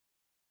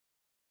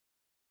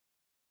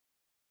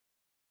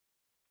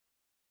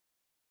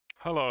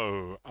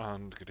Hello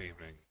and good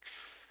evening.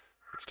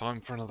 It's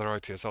time for another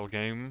ITSL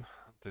game.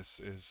 This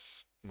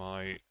is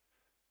my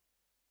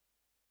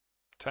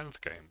 10th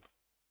game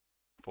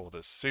for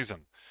this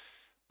season,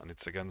 and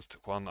it's against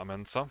Juan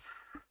Amenzza.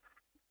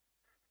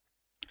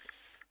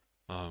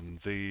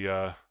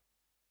 The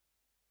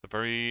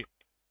very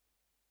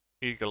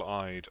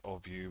eagle-eyed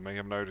of you may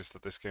have noticed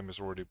that this game has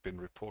already been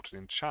reported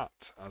in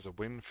chat as a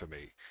win for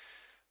me.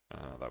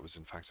 That was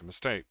in fact a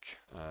mistake.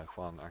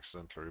 Juan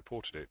accidentally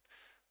reported it,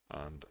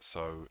 and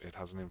so it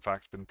hasn't in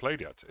fact been played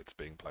yet. It's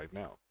being played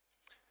now.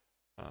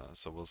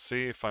 So we'll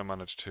see if I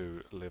manage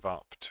to live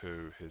up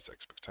to his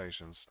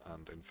expectations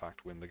and in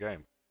fact win the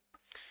game.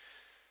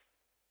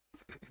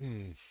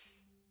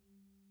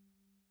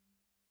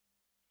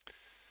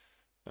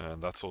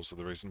 And that's also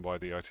the reason why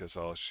the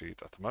ITSL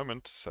sheet at the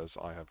moment says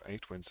I have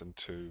 8 wins and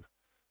 2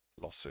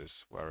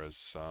 losses,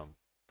 whereas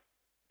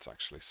it's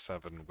actually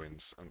 7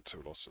 wins and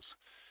 2 losses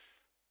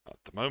at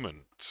the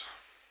moment.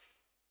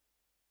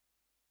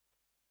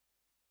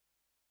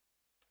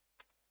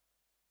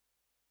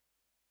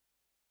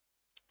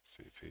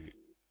 See if he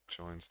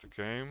joins the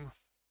game.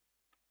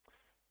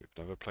 We've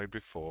never played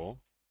before.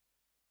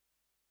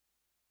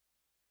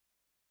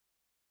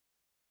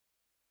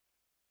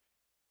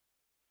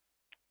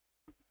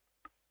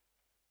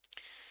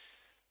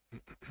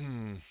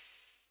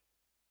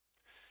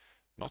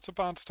 Not a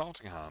bad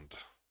starting hand.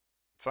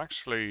 It's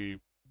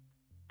actually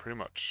pretty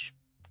much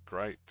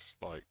great.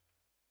 Like,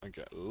 I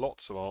get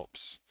lots of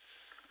ops,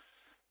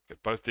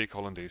 get both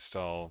decoll and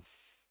D-style.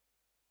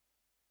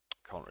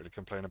 Can't really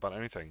complain about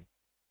anything.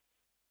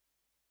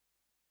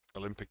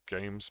 Olympic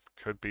Games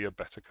could be a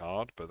better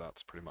card, but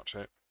that's pretty much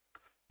it.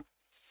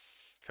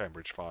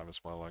 Cambridge 5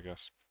 as well, I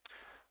guess.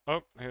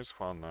 Oh, here's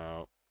Juan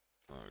now.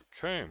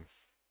 Okay.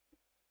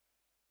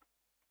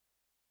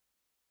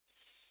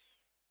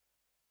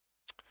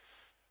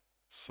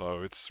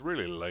 So it's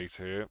really late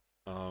here.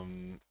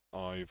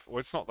 Well,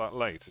 it's not that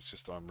late, it's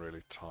just I'm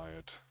really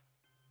tired.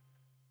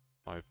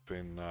 I've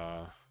been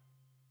up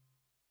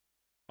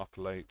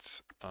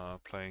late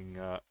playing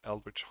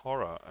Eldritch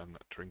Horror and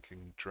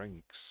drinking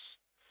drinks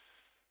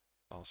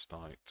last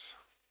night.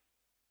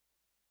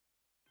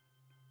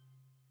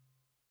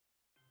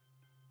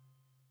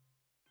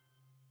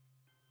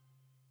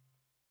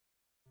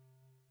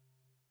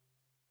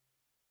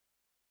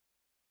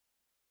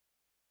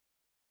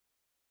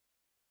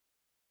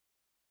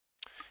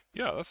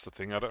 Yeah, that's the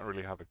thing, I don't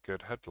really have a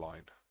good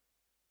headline.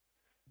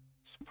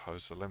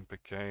 Suppose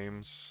Olympic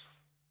Games.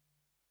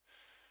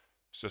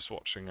 I was just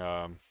watching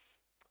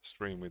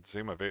stream with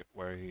Zimavit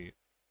where he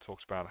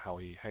talked about how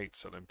he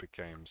hates Olympic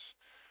Games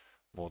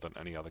more than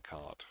any other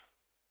card.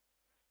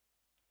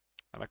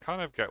 And I kind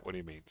of get what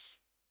he means.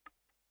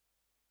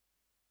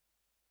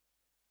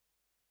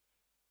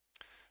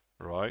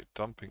 Right,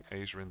 dumping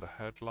Asia in the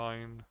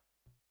headline.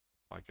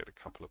 I get a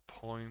couple of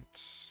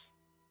points.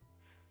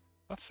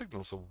 That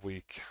signals a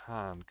weak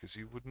hand, because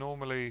you would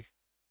normally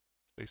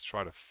at least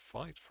try to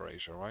fight for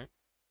Asia, right?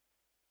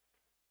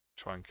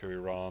 Try and kill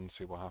Iran,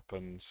 see what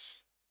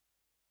happens.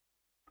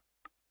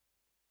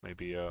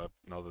 Maybe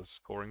another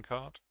scoring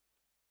card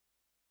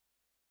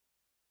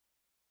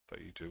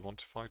that you do want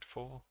to fight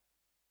for.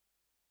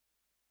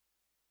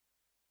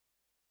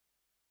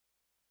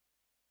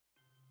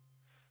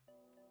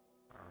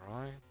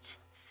 Alright,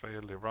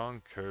 failed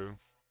Iran coup.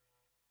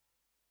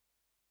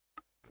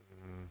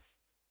 Mm.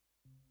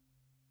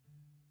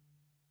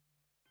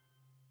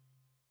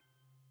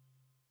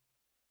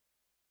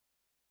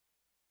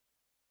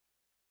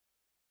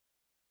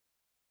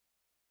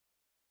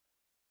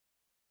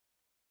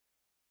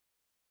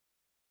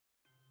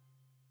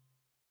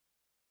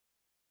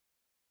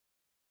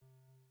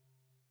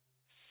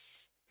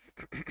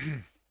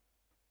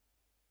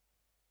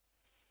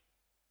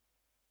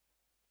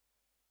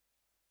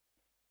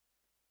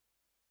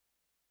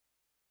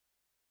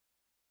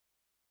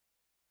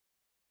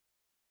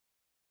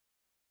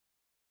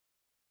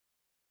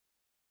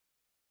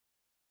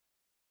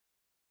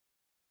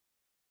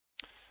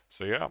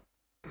 So yeah,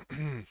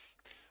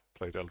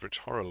 played Eldritch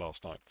Horror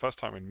last night. First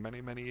time in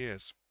many, many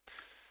years.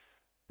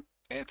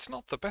 It's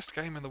not the best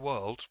game in the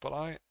world, but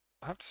I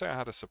have to say I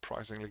had a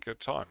surprisingly good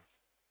time.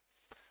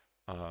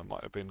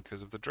 Might have been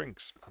because of the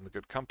drinks and the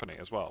good company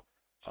as well.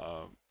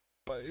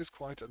 But it is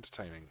quite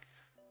entertaining.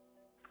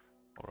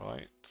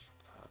 Alright,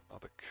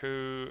 another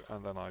coup,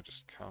 and then I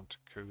just counter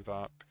coup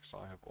that because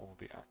I have all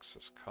the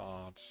access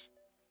cards.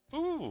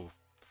 Ooh!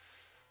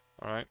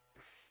 Alright,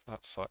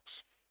 that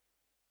sucks.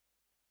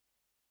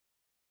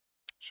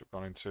 Should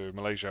have gone into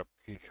Malaysia.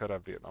 He could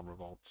have Vietnam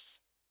revolts.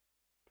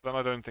 But then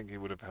I don't think he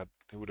would have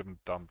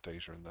dumped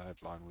Asia in the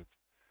headline with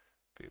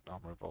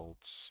Vietnam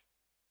revolts.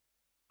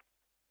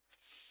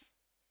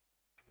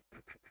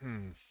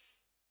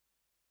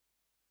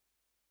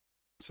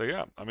 So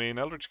yeah, I mean,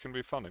 Eldritch can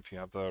be fun if you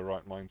have the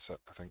right mindset,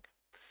 I think.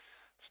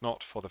 It's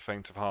not for the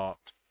faint of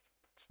heart.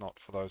 It's not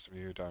for those of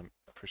you who don't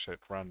appreciate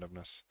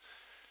randomness.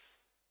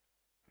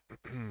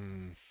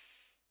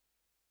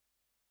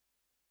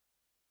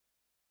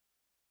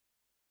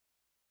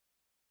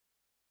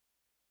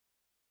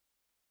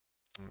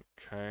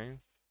 Okay.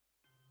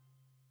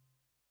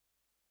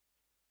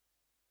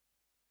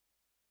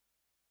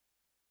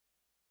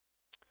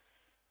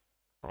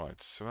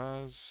 Right,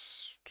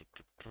 Suez,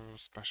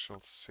 special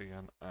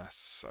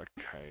CNS.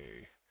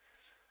 Okay.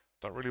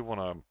 Don't really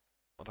want to.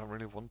 I don't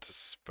really want to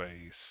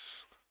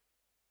space.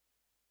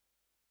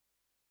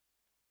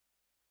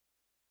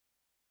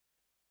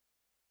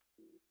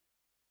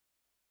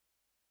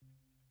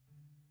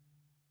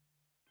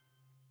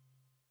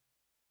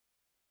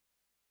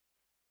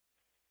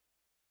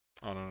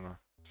 Oh no, no, no.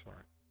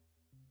 Sorry.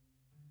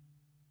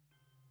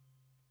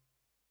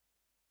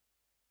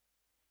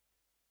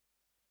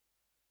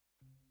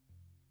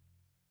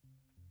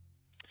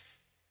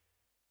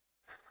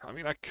 I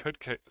mean, I could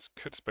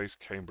space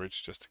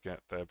Cambridge just to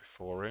get there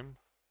before him.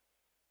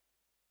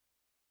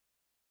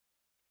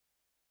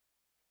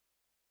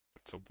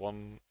 It's a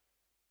one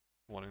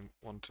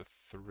to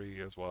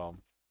three as well,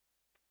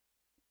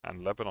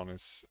 and Lebanon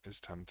is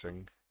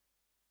tempting.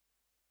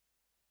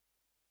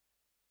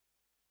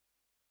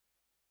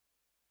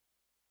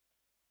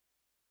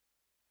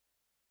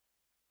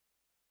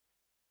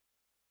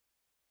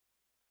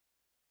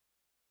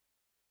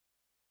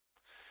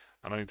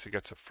 And I need to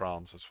get to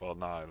France as well.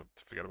 Now,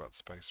 forget about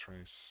space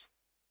race.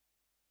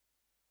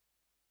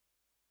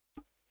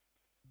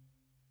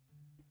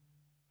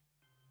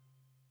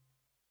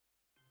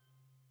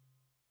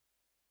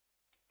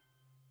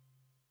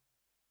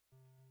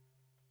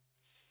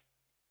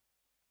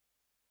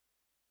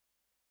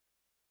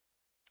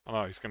 Oh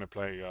no, he's going to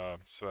play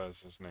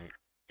Suez, isn't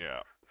he?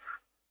 Yeah.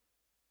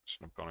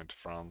 Shouldn't have gone into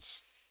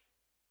France.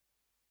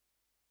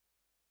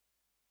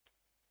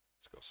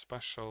 Let's go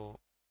special,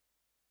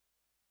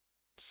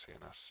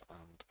 CNS,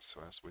 and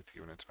Suez with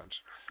you in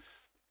intervention.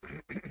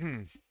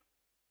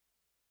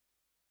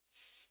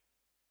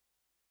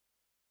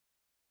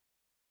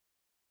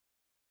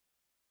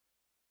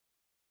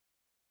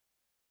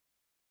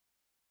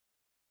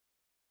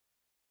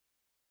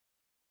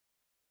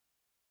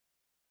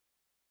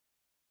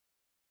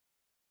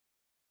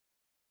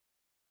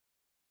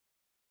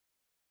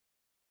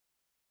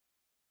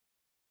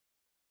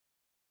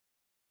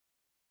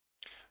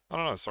 Oh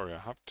no, sorry, I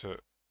have to.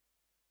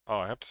 Oh,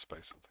 I have to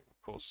space something,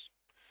 of course.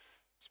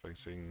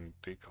 Spacing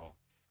decol.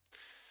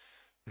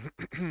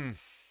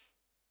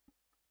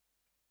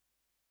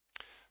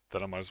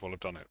 Then I might as well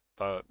have done it.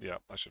 Yeah,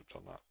 I should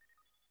have done that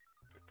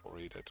before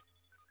he did.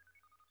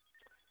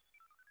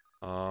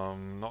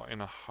 Not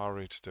in a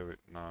hurry to do it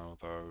now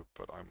though,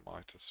 but I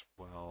might as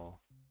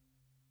well.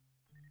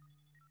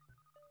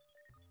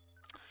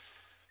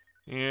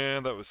 Yeah,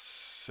 that was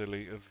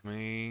silly of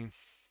me.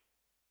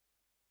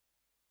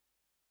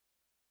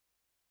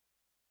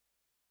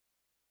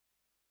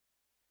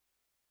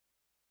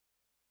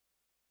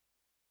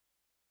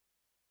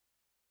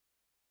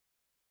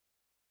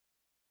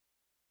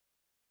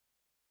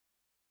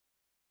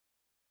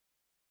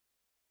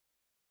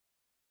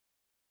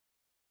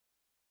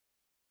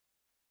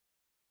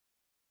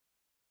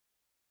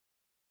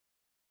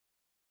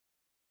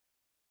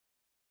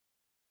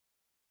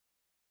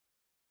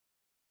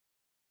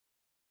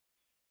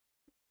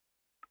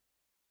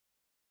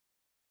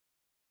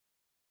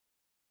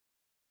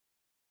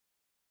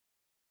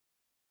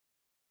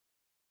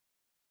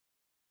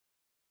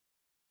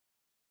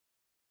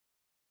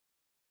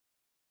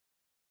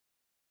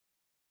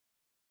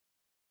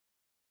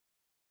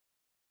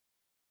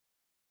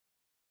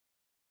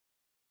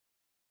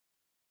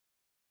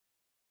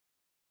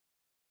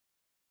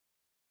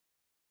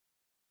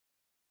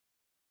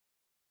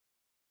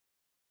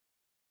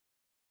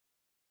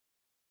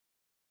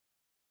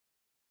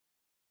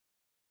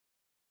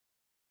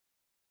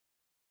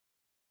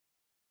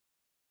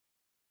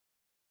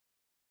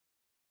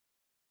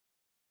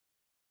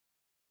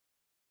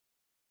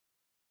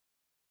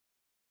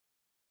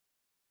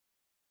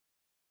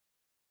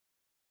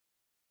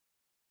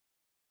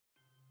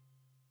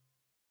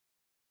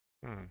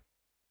 Hmm.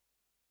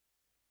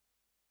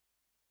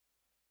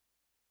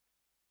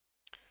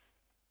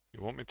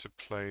 You want me to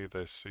play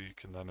this so you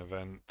can then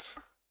event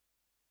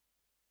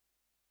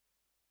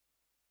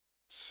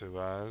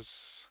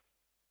Suez?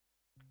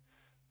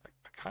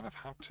 I kind of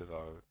have to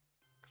though,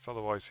 because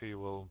otherwise he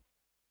will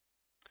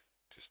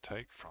just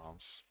take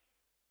France.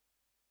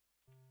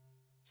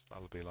 So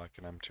that'll be like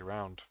an empty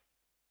round.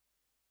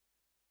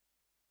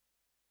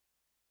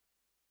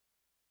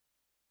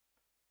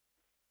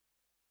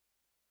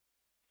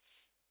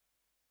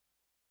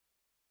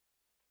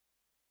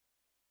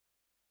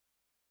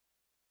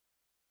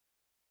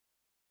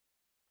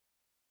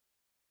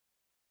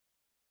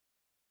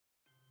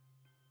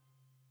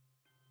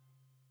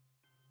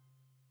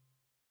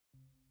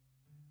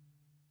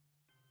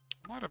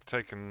 Might have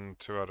taken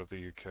two out of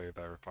the UK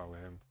there if I were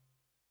him,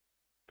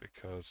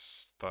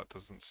 because that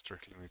doesn't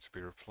strictly need to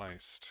be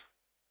replaced.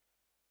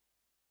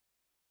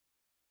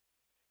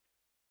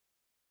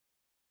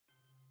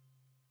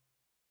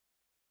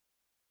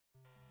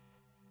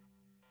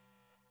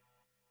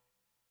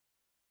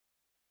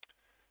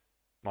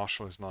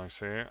 Marshall is nice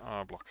here.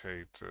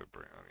 Blockade,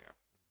 yeah.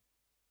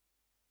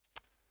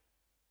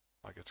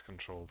 I get to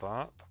control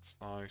that. That's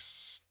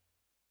nice.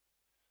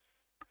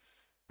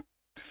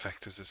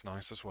 Defectors is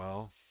nice as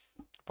well.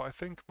 But I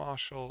think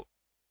Marshall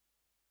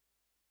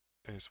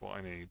is what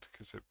I need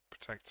because it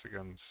protects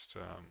against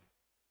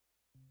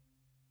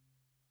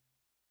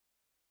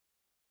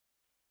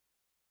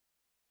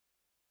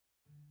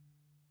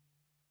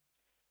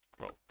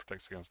well,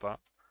 protects against that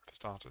for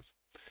starters.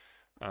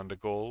 And a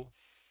Gaul.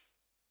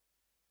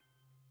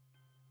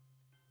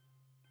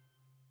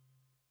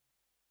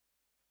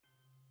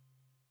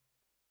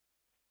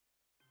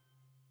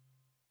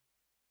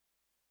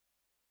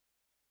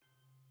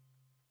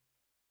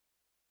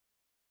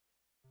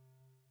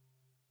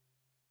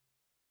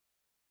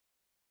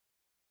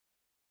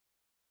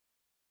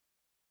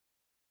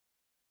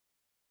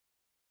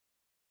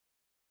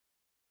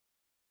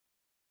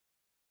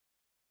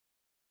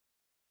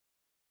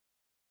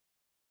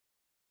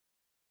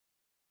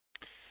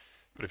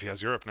 But if he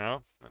has Europe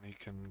now, then he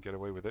can get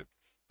away with it.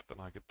 But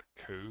then I get the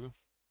coup.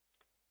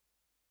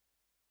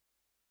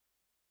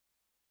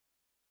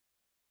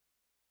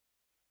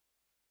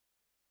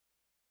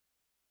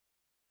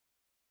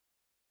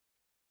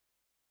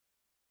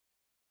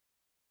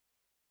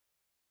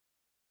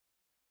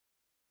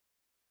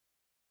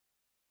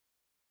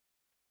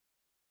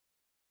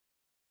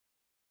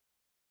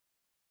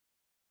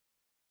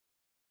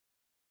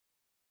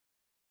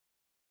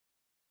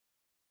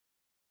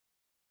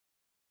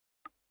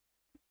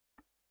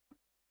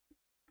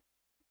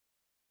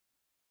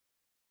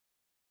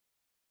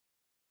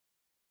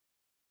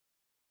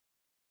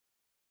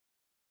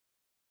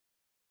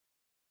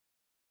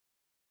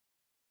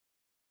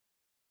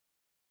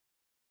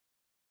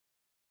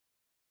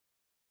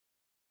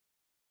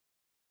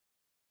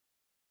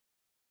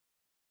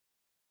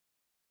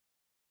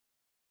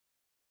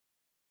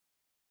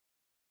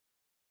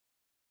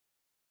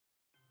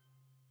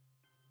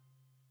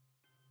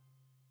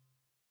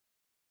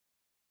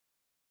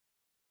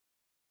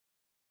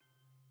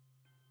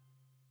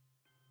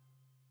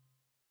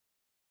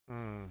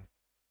 Hmm.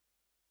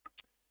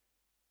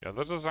 Yeah,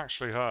 that does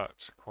actually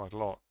hurt quite a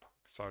lot.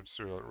 Because I just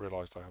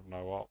realised I have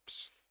no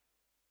ops.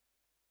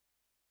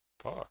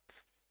 Fuck.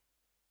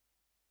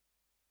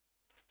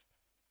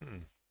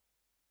 Hmm.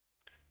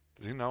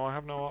 Does he know I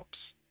have no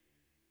ops?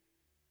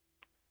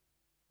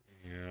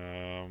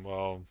 Yeah,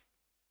 well,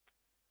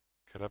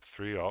 could have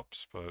 3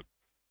 ops, but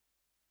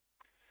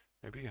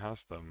maybe he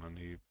has them and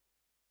he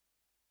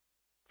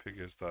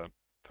figures that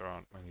there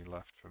aren't many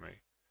left for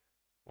me.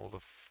 All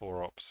the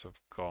 4 ops have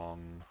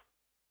gone.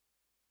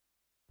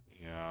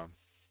 Yeah.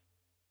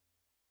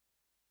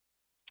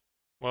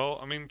 Well,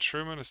 I mean,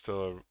 Truman is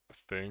still a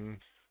thing.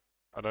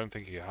 I don't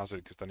think he has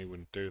it because then he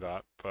wouldn't do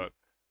that, but.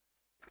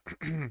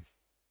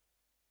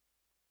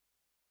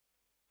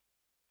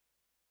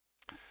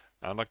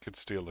 And I could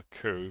steal the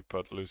coup,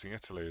 but losing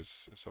Italy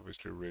is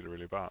obviously really,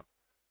 really bad.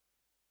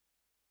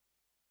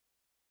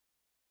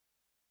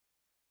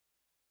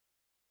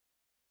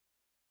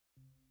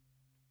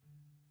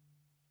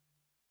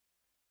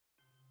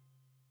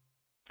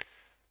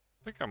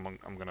 I think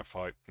I'm going to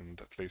fight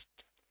and at least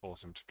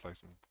force him to play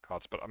some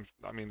cards, but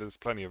I mean, there's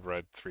plenty of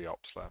red 3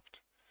 ops left.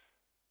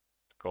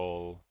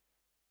 Gaul,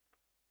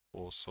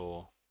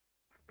 Warsaw.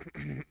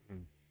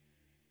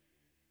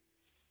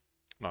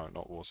 No,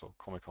 not Warsaw.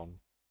 Comic Con.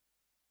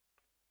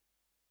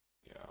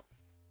 Yeah.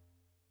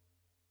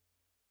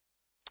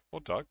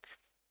 Or Doug.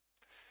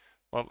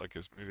 Well, that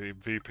gives me the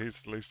VPs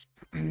at least.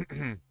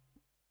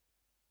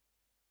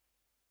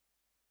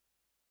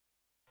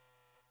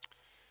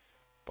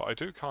 But I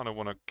do kind of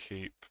want to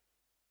keep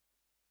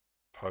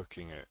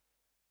poking it.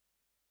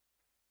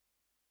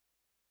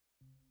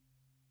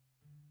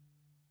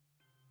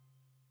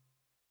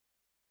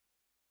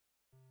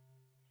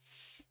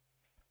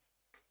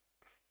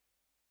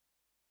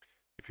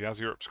 If he has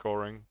Europe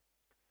scoring,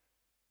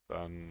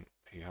 then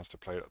he has to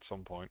play it at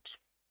some point.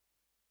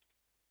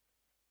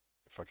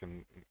 If I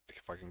can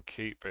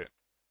keep it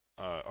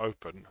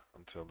open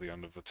until the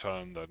end of the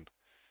turn, then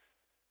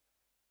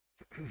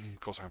of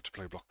course I have to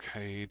play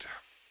blockade.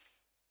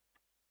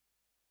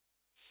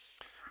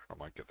 I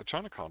might get the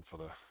China card for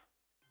the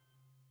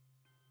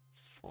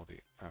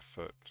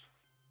effort.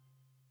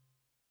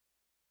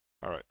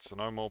 Alright, so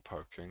no more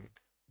poking.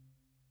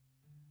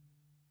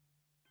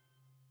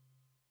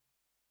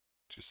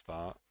 Just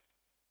that.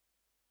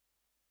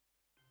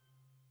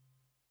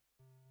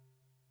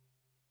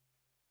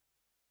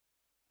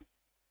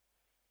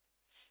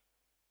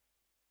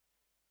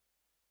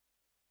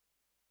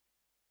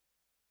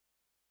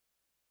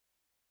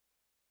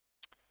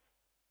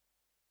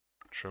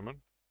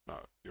 Truman?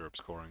 No, Europe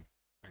scoring,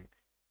 I think.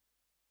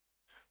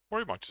 Or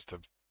he might just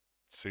have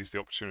seized the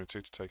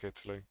opportunity to take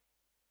Italy.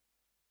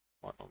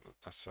 Might not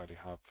necessarily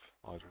have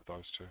either of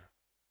those two.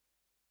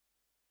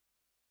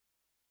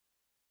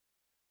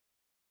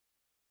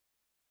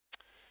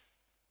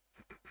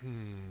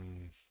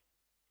 I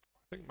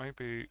think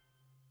maybe.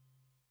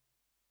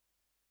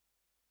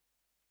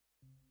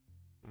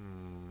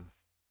 Hmm.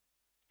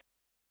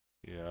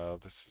 Yeah,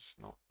 this is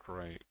not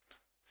great.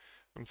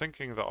 I'm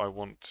thinking that I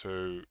want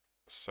to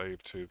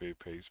save 2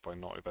 VPs by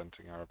not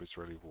eventing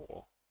Arab-Israeli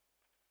war.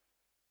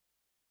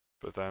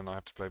 But then I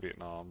have to play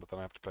Vietnam, but then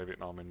I have to play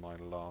Vietnam in my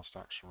last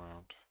action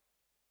round.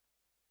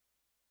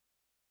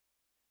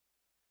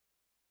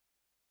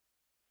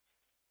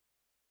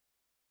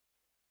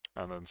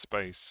 And then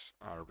space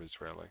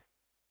Arab-Israeli.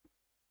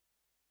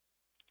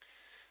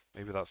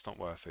 Maybe that's not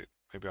worth it.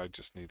 Maybe I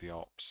just need the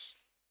ops.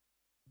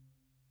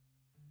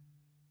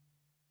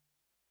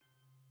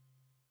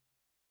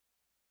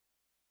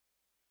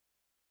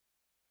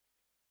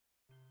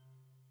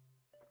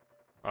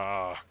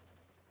 Ah.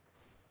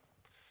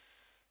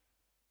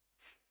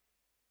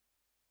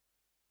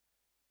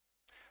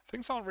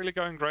 Things aren't really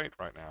going great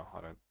right now.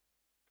 I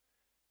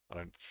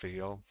don't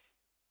feel.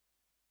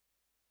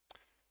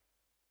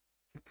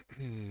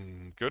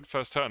 Good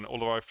first turn,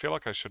 although I feel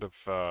like I should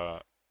have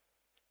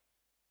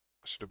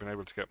been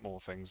able to get more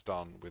things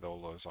done with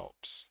all those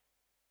ops.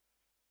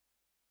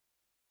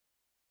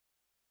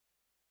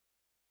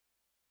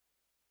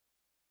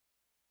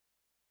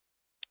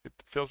 It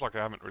feels like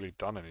I haven't really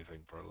done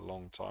anything for a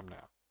long time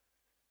now.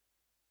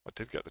 I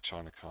did get the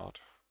China card.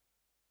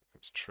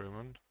 It's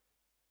Truman.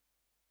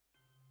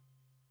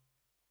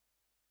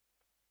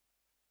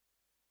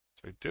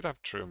 So he did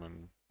have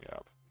Truman. Yeah,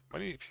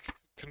 but if you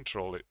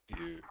control it,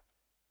 you're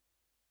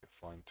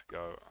fine to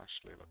go.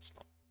 Actually, let's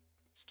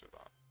do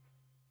that.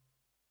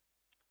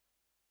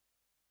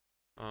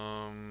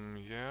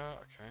 Yeah,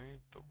 okay,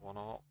 the one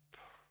up.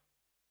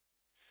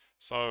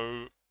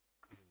 So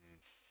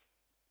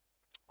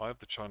I have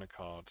the China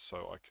card,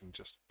 so I can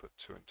just put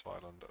 2 in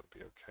Thailand and be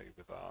okay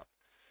with that.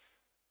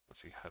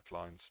 Let's see,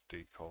 headlines,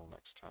 decol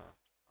next turn.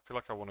 I feel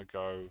like I want to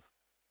go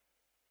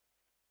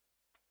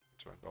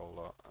to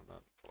Angola and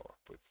then follow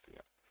up with,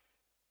 yeah.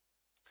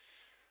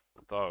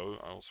 Although,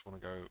 I also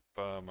want to go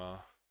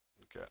Burma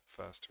and get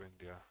first to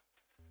India.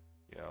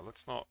 Yeah,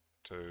 let's not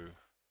do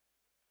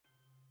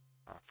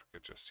Africa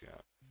just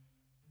yet.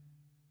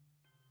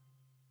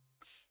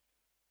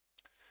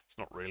 It's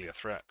not really a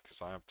threat,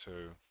 because I have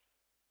to...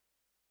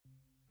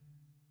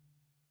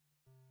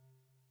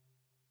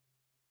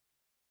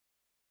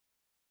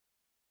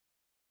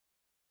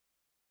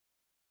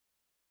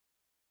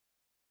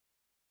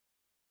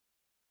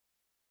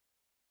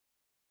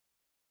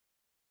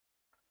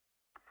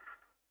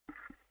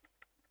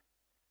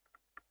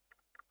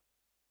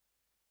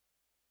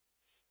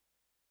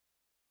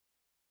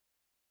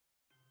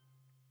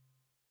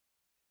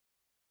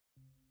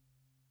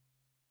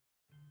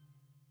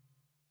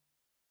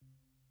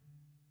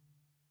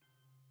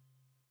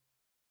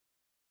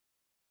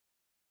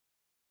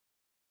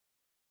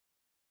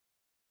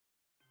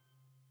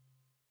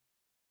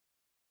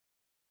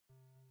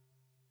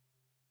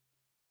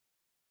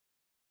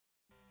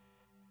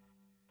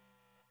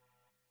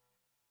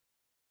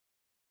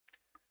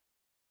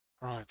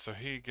 Right, so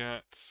he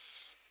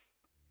gets...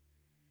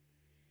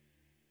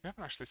 We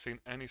haven't actually seen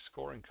any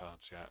scoring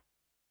cards yet.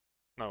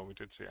 No, we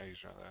did see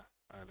Asia there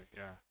early,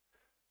 yeah.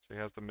 So he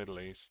has the Middle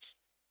East.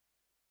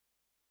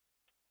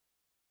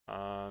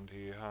 And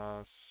he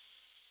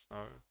has...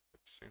 No,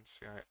 we've seen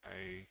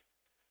CIA.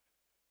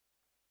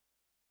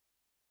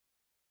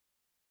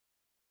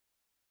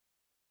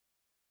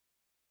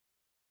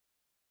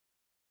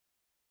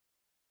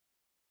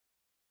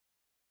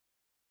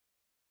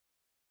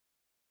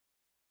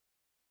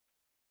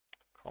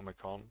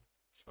 Comic-Con.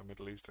 So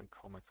Middle Eastern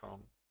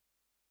Comic-Con.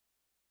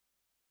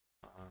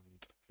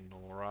 And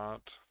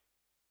NORAD.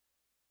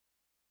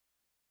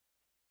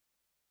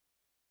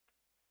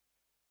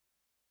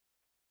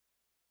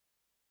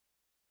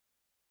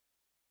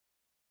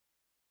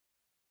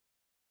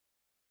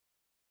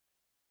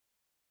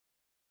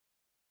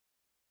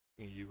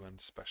 UN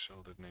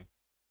special, didn't he?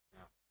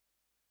 Yeah.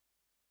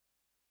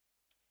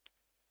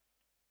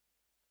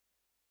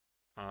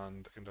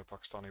 And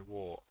Indo-Pakistani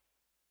War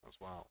as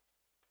well.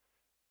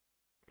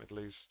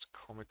 Middle East,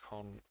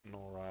 Comic-Con,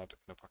 NORAD,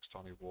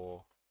 Indo-Pakistani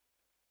War.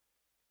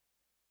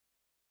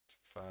 It's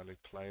a fairly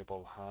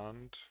playable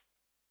hand.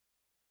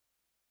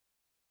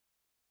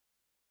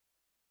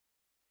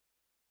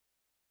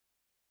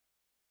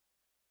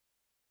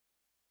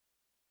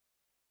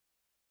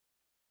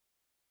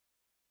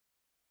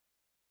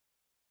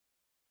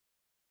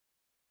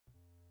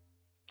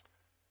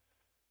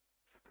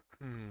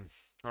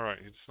 Alright,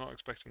 he's not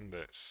expecting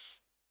this.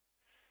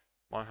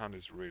 My hand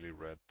is really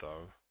red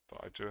though,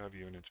 but I do have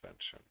you in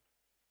intervention.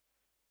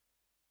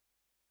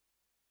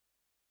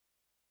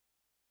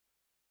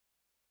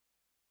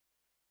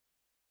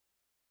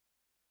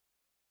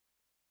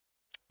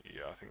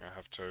 Yeah, I think I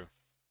have to.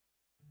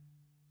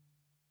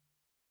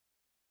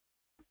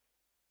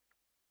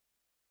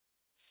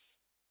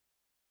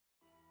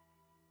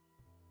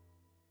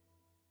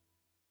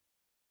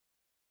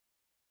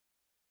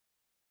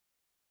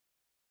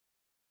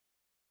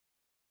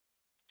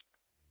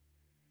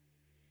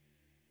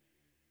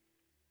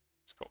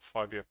 It's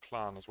got 5-year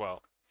plan as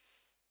well.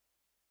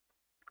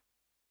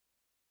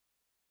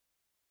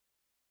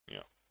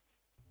 Yeah.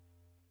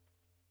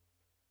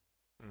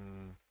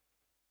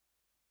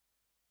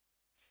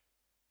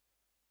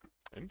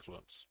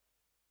 Influence.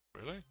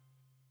 Really?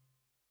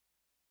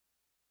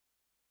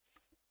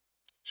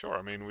 Sure,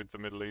 I mean, with the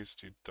Middle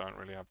East, you don't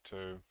really have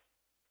to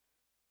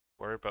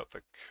worry about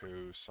the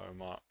coup so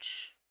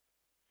much.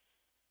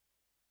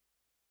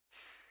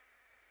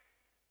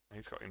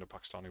 He's got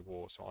Indo-Pakistani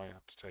war, so I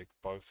have to take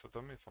both of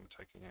them if I'm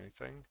taking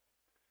anything.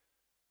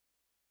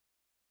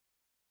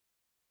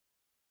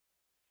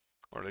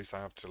 Or at least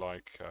I have to,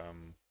 like, I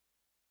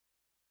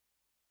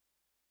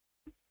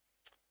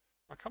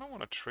kind of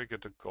want to trigger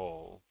De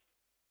Gaulle.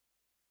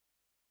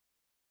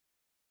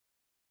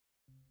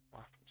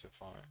 What happens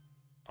if I...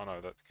 Oh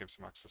no, that gives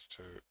him access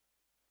to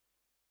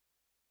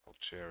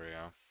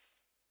Algeria.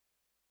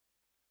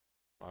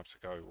 I have to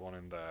go one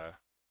in there.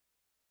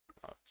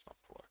 No, it's not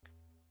going to work.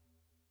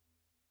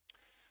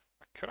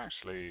 I could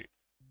actually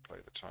play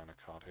the China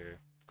card here.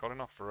 Got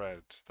enough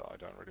red that I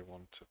don't really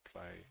want to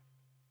play.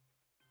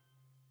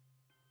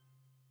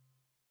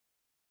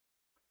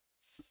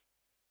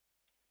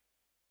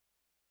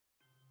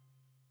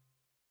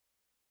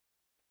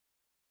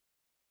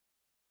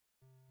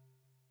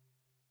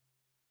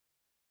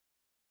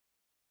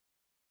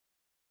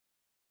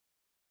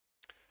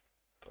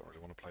 Don't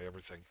really want to play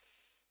everything.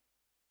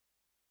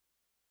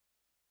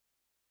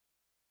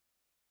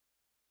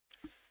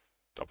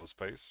 Double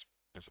space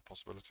is a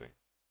possibility.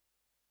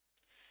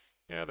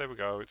 Yeah, there we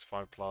go. It's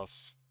 5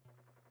 plus.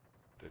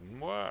 Didn't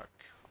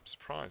work. I'm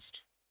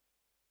surprised.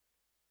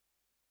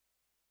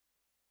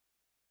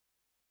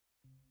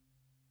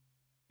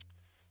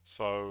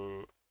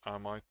 So,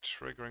 am I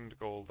triggering the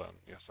goal then?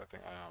 Yes, I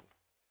think I am.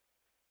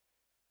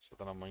 So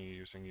then I'm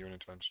using UN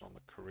intervention on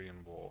the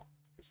Korean War,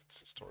 because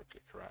it's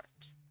historically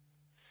correct.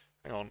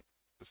 Hang on,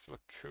 there's still a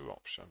coup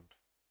option.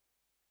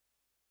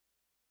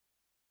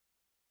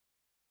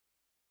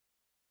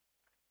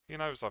 He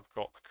knows I've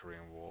got the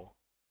Korean War.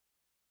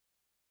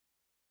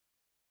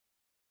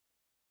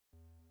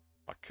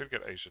 I could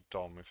get Asia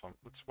Dom if I'm...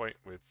 Let's wait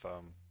with...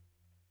 Oh,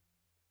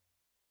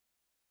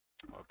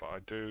 but I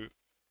do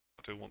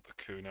want the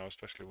coup now,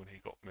 especially when he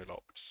got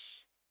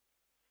Milops.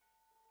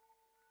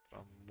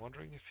 I'm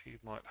wondering if he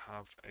might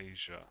have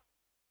Asia.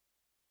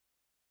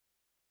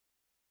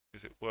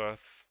 Is it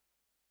worth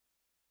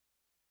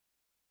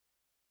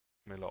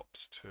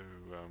Milops to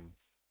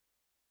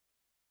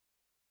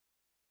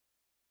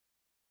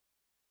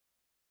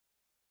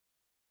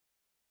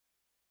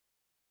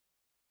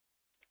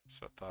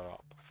set that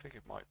up? I think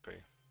it might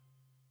be.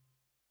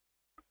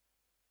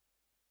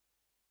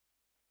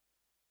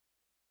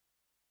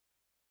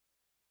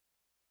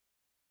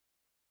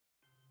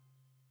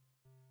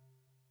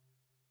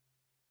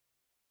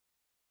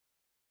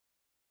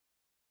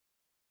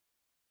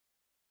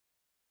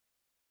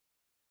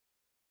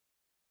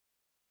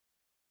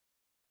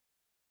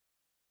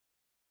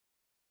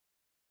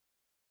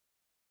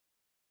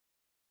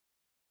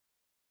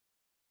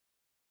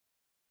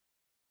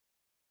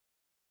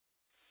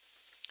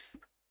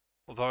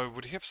 Although,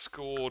 would he have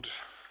scored...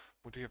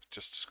 Would he have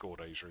just scored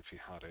Asia if he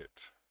had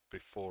it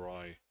before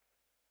I...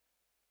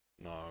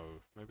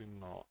 No, maybe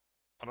not.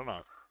 I don't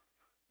know.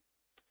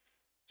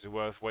 Is it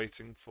worth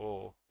waiting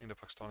for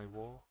Indo-Pakistani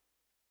War?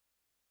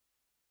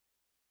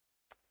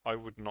 I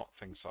would not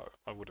think so.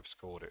 I would have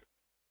scored it.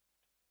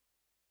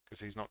 Because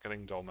he's not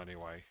getting Dom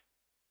anyway.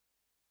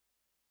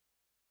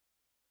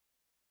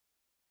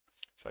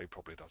 So he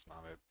probably doesn't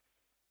have it.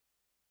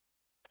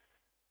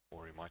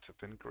 Or he might have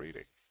been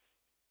greedy.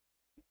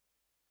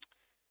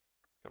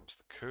 Comes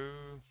the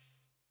coup.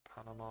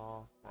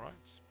 Panama.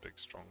 Right, big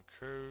strong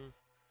coup.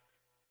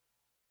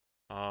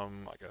 I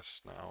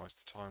guess now is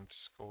the time to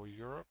score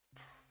Europe.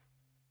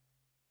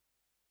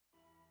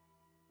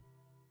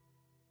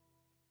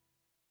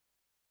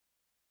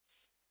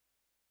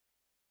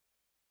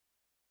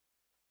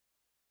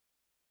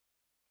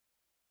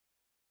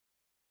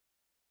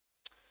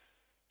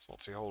 So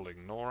what's he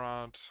holding?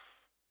 NORAD.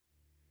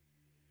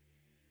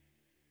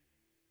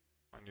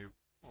 I knew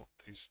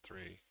these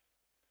three.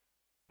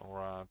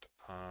 NORAD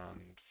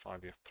and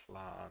 5-year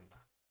plan.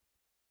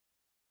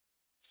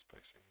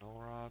 Spacing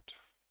NORAD.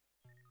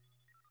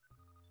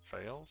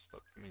 Fails.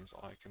 That means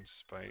I can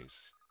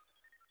space.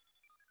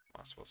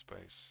 Might as well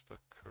space the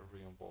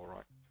Korean War,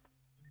 right?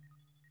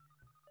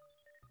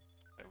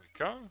 There we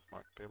go.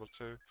 Might be able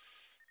to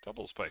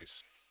double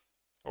space.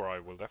 Or I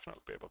will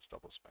definitely be able to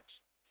double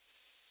space.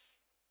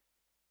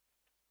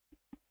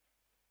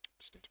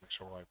 Just need to make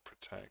sure I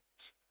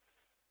protect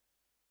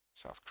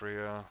South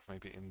Korea,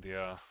 maybe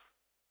India.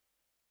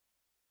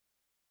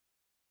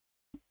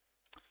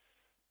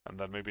 And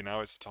then maybe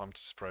now it's the time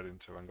to spread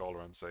into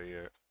Angola and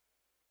Zaire.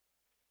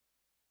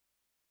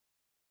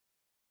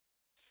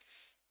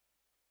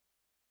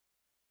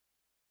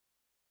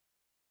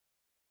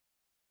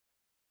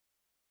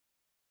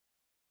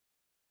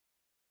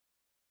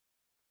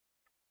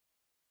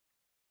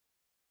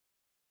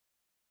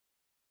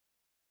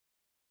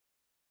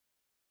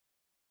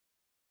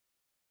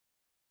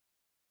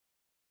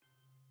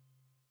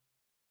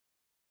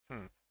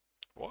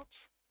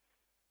 What?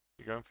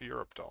 You going for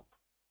Europe, Dom?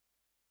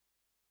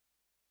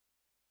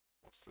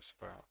 What's this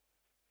about?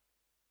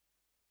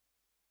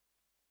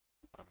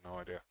 I have no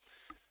idea.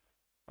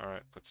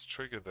 Alright, let's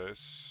trigger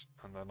this,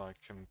 and then I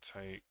can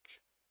take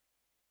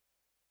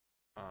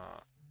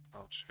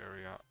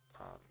Algeria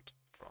and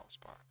France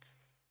back.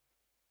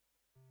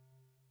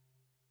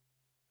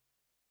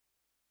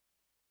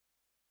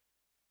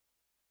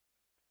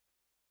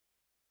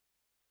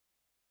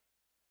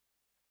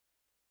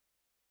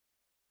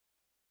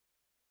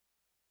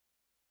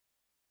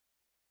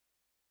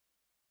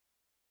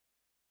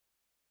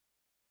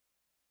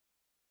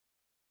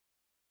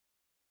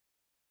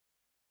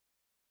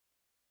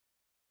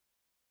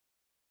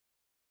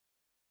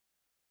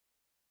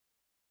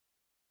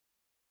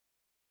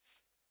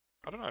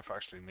 I don't know if I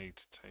actually need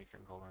to take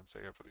Angola and say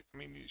everything. I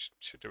mean, you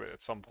should do it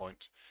at some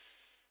point.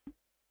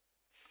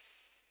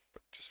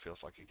 But it just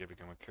feels like you're giving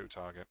him a coup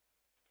target.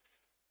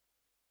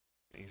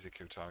 Easy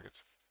coup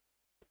target.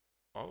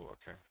 Oh,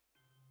 okay.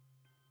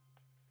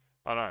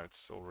 Oh no,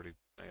 it's already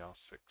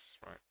AR6,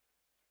 right.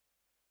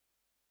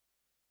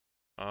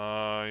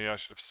 Yeah, I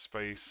should have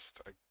spaced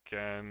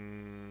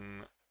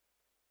again.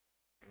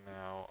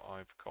 Now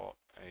I've got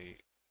a...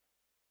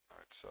 Oh,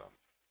 it's,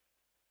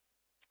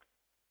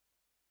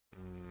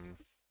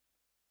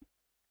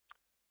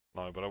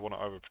 no, but I want to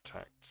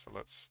overprotect, so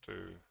let's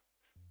do...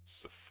 This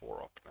is a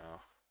 4-up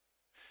now.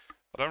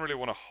 I don't really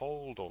want to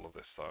hold all of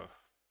this, though.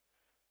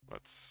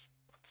 Let's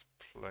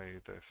play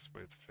this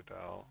with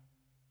Fidel.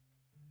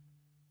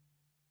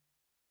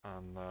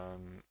 And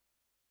then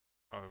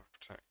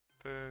overprotect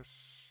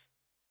this.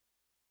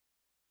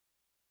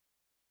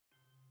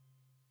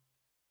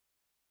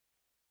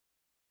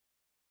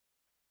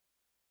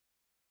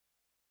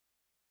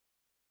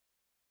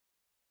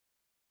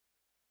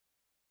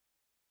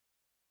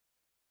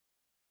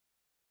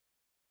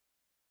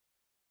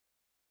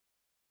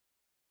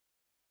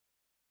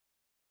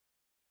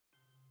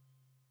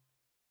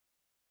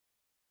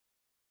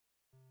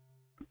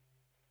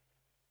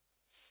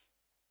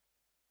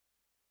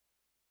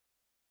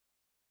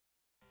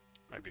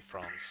 Maybe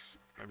France.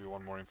 Maybe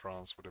one more in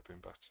France would have been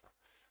better.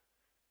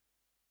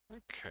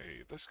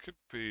 Okay, this could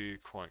be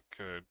quite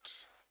good.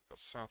 Got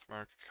South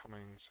America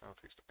coming,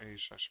 Southeast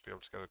Asia. I should be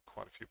able to get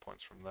quite a few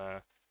points from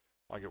there.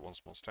 I get one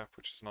small step,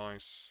 which is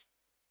nice.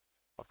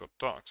 I've got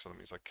Duck, so that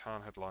means I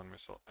can headline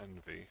missile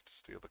Envy to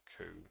steal the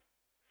coup.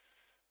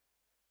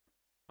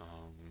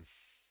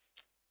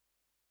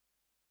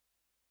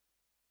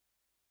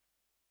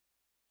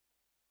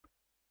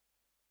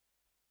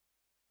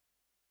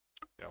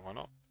 Yeah, why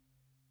not?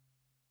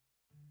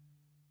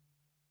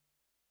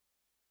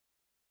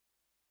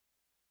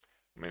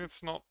 I mean,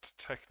 it's not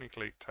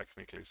technically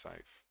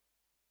safe.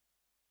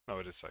 No,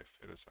 it is safe.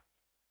 It is safe.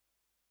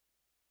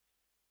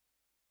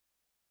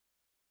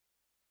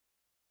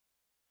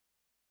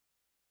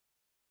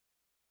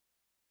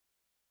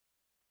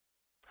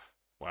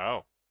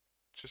 Wow.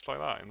 Just like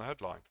that in the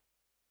headline.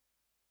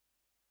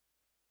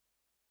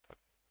 That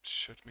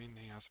should mean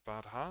he has a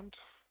bad hand.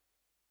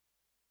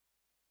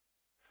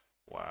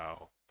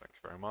 Wow. Thank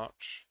you very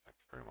much. Thank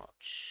you very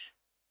much.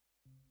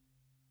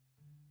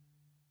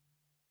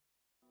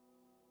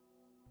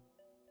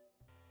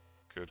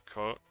 Good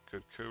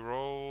coup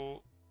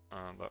roll.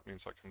 And that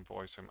means I can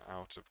voice him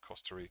out of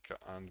Costa Rica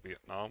and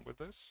Vietnam with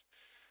this.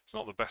 It's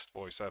not the best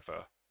voice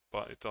ever,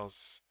 but it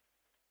does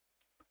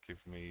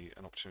give me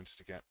an opportunity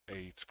to get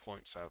 8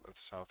 points out of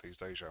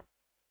Southeast Asia,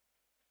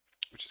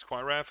 which is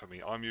quite rare for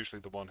me. I'm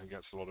usually the one who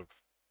gets a lot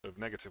of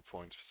negative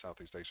points for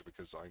Southeast Asia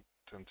because I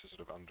tend to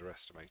sort of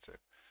underestimate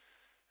it.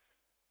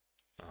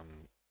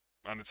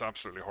 And it's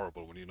absolutely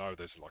horrible when you know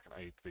there's like an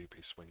 8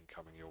 VP swing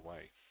coming your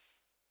way.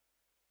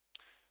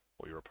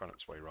 Or your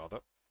opponent's way,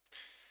 rather.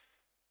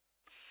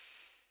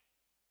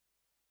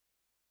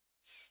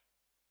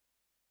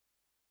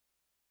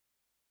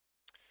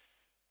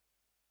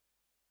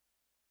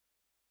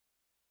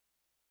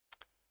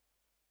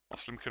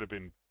 Muslim could have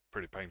been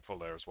pretty painful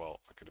there as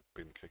well. I could have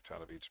been kicked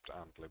out of Egypt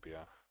and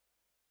Libya.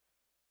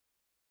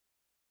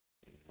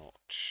 Not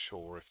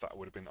sure if that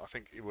would have been... I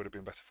think it would have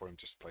been better for him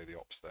just to play the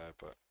ops there,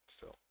 but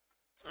still.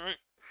 Alright.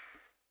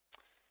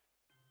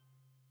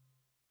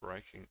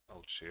 Breaking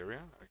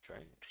Algeria.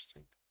 Okay,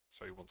 interesting.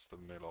 So he wants the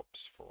mill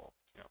ops for...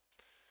 Yeah.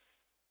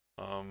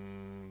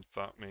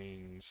 That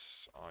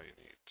means I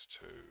need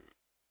to...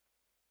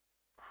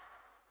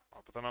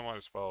 Oh, but then I might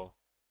as well...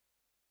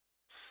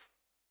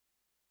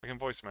 I can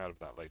voice him out of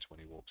that later when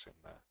he walks in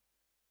there.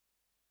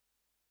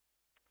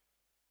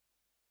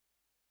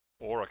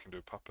 Or I can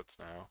do puppets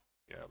now.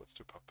 Yeah, let's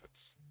do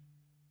puppets.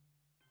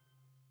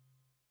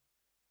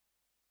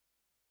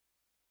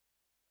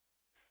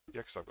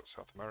 Yeah, because I've got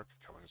South America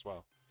coming as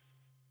well.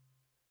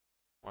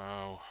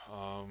 Wow,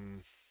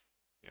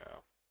 yeah.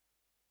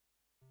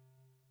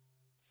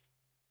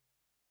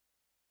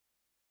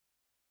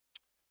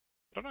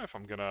 I don't know if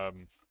I'm gonna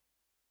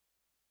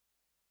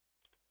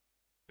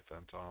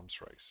event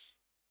arms race.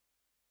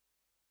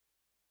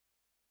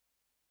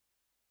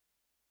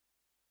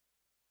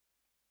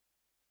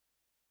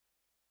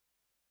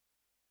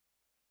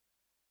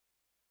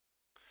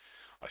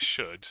 I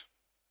should,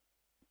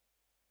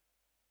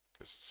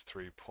 because it's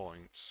 3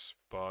 points,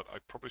 but I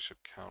probably should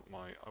count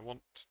my... I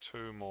want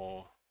 2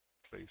 more,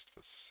 at least,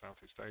 for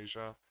Southeast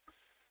Asia.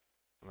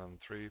 And then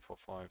 3, 4,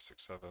 5,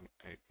 6, 7,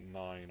 8,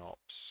 9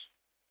 ops.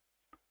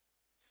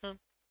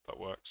 That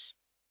works.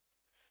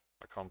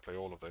 I can't play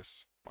all of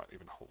this. Might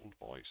even hold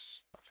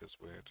voice. That feels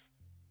weird.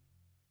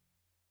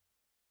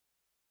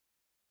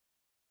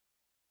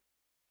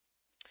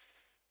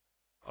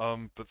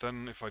 But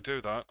then if I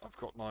do that, I've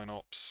got 9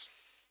 ops.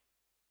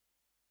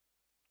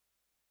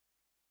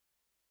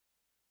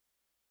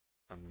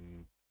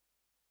 And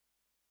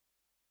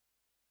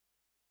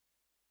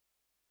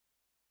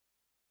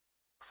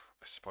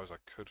I suppose I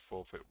could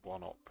forfeit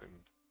 1 op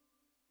in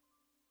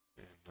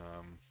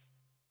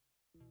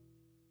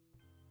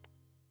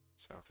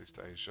Southeast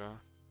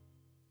Asia.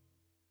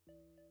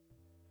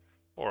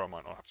 Or I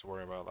might not have to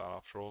worry about that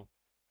after all.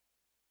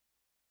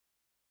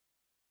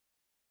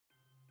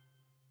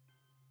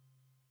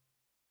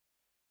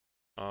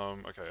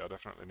 Okay, I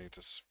definitely need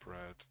to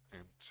spread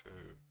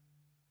into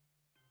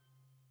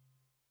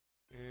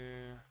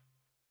here.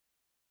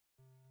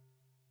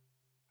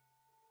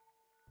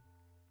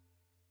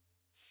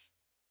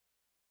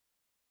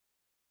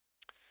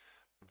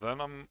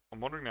 Then I'm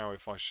wondering now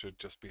if I should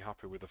just be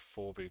happy with a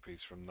 4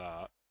 VPs from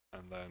that,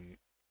 and then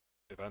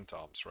event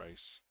arms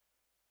race,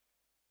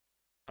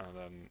 and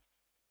then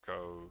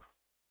go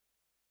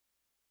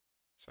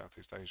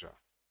Southeast Asia.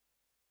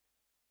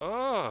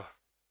 Ah,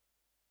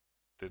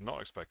 did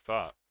not expect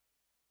that.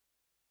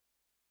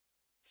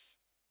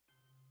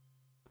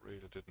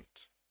 Really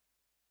didn't.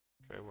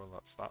 Okay, well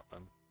that's that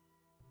then.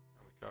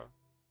 There we go.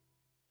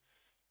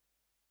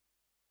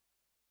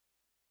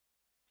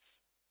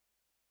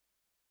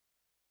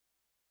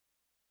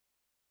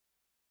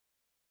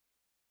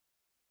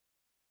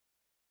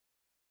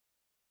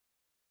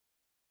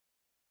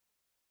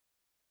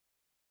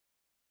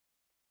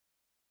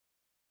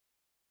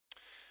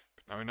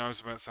 But now he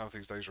knows about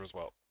Southeast Asia as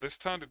well. This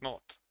turn did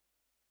not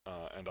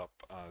end up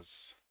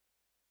as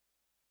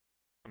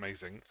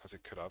amazing as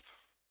it could have.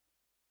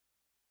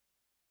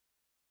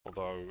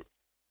 Although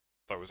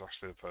that was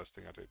actually the first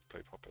thing I did,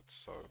 play puppets,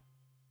 so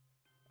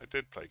I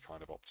did play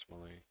kind of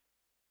optimally.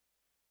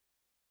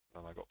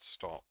 Then I got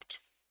stopped.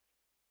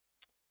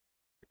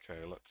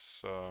 Okay,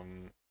 let's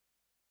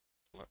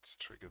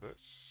trigger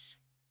this.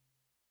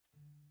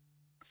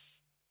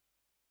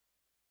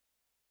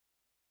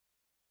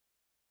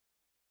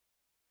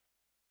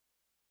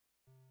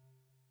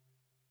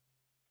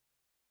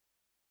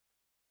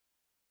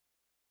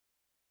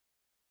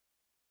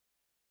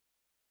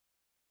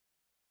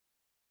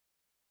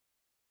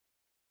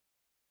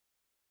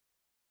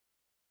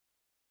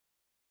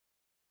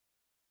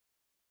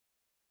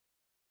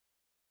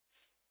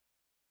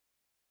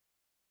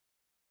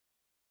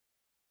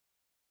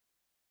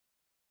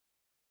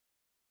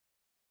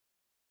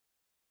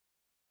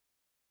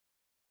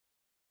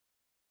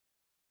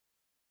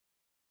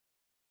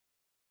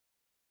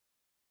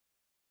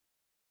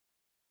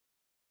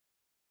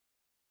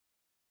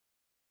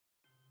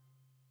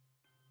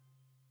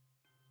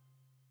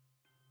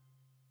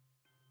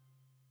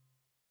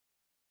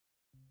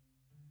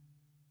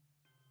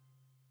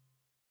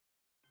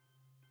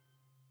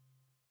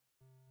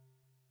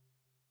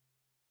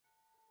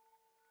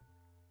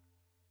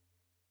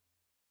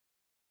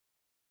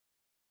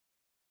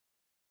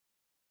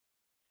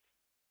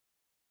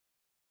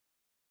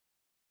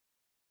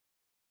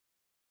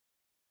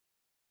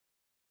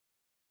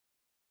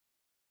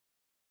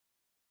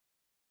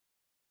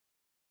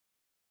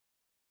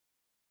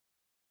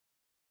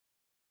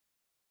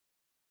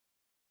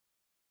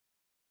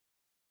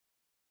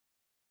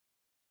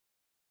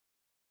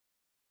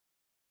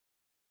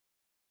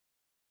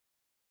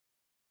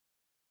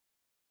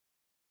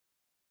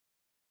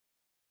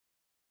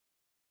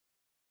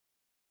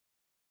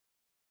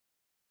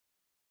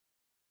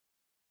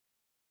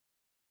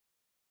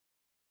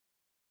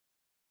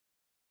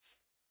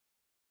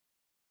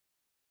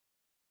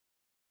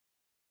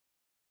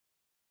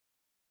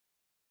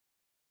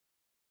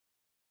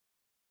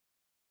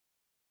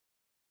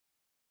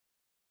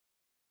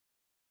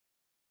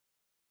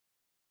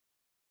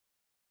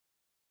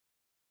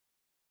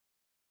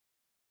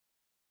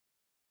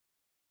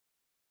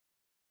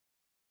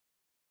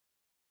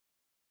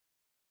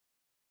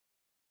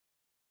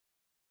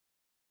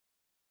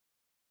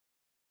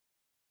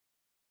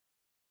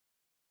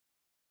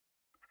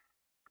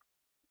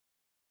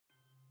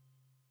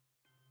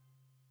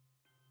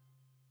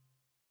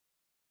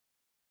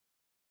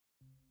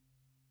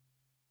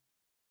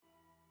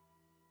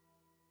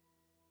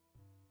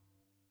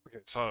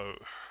 Okay, so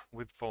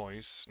with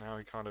voice, now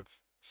he kind of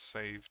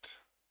saved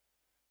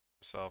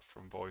himself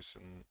from voice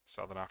in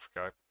Southern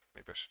Africa.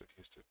 Maybe I should have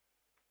used it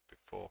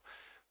before.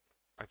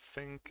 I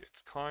think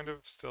it's kind of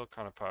still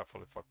kind of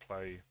powerful if I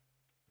play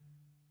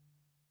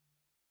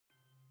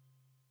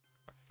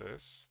like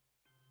this.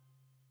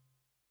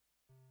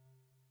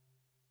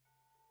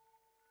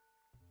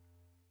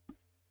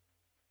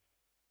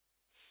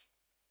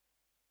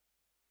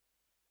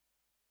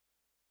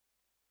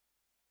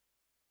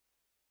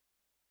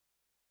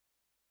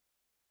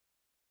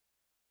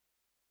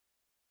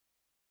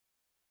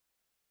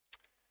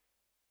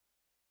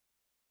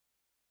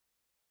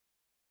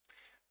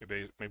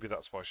 Maybe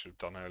that's what I should have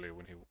done earlier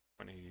when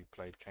he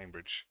played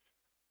Cambridge.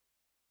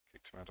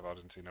 Kicked him out of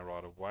Argentina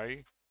right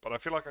away. But I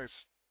feel like I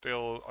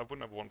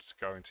wouldn't have wanted to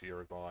go into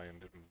Uruguay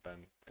and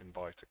then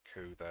invite a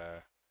coup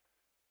there.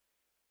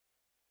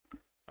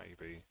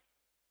 Maybe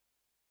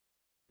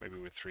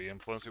with 3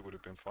 influence it would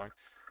have been fine.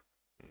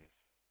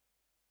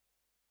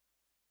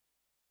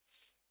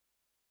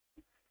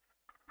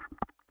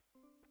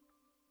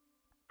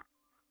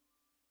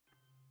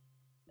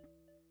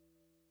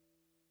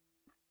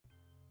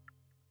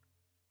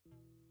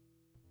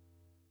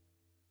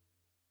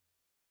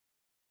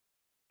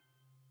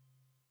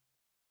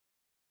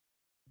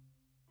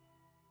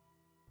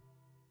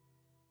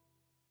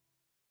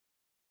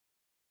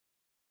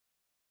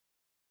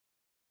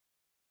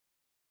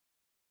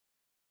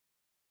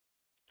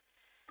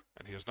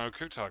 And he has no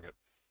coup target.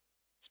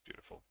 It's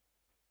beautiful.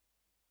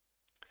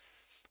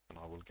 And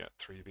I will get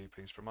 3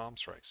 VPs from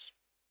arms race.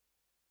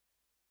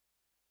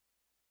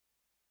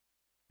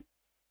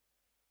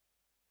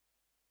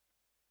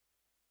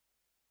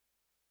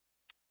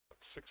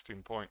 That's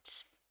 16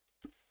 points.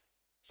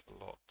 It's a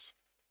lot.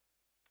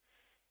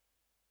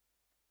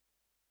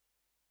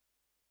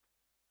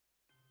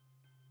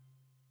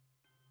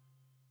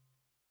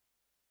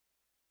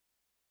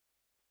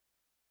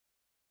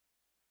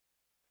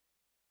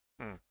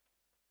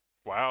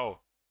 Wow.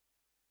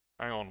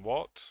 Hang on,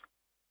 what?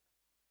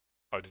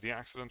 Oh, did he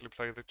accidentally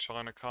play the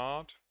China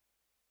card?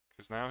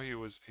 Because now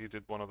he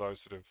did one of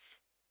those sort of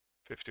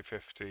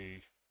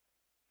 50-50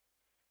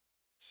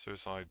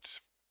 suicide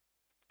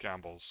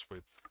gambles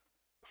with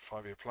a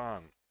 5-year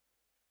plan.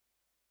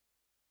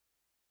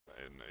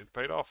 And it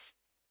paid off.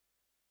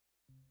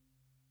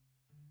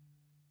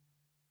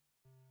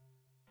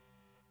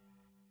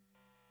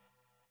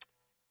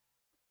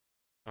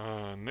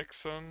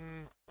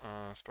 Nixon,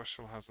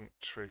 special hasn't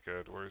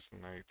triggered. Where is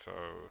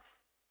NATO?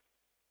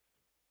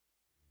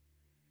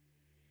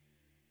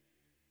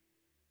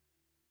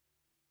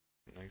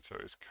 NATO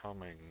is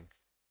coming.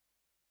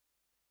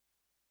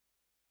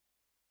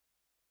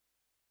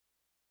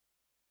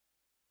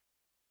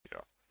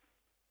 Yeah.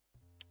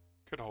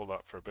 Could hold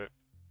that for a bit.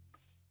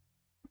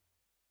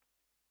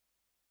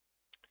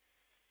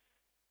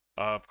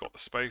 I've got the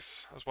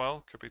space as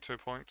well. Could be 2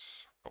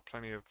 points. Got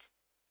plenty of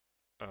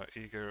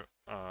eager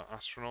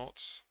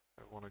astronauts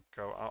that want to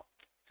go up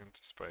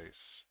into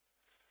space.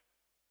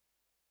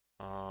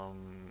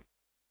 Alright,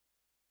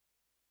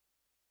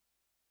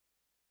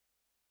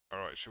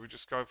 should we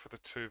just go for the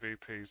 2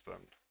 VPs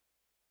then?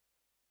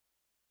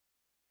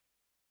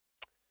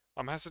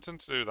 I'm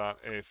hesitant to do that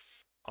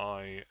if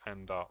I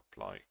end up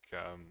like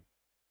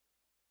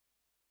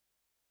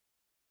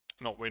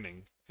not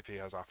winning if he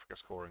has Africa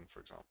scoring, for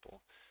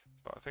example.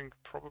 So I think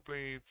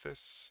probably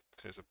this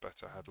is a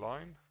better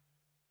headline.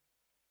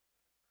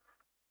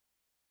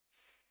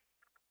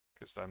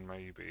 Because then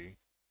maybe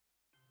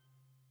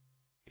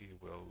he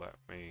will let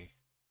me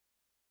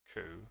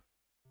coup.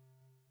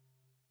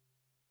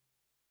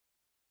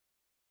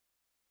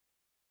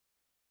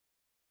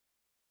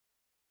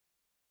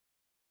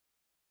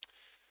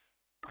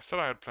 I said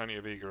I had plenty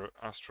of eager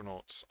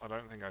astronauts. I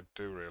don't think I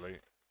do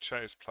really. Che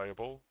is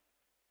playable.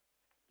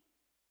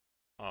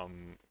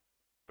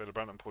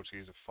 Villabran and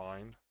Portuguese are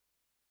fine.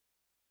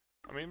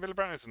 I mean,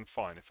 Villabran isn't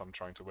fine if I'm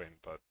trying to win,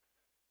 but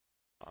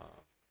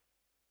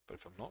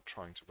if I'm not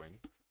trying to win,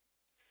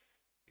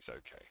 he's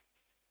okay.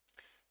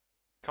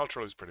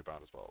 Cultural is pretty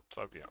bad as well.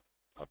 So yeah,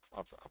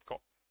 I've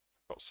got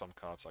some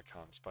cards I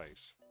can't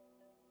space.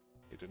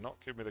 He did not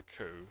give me the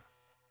coup. I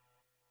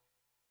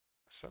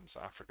sense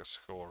Africa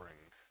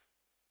scoring.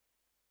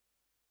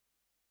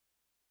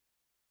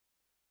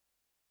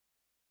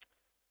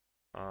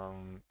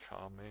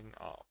 Coming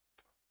up.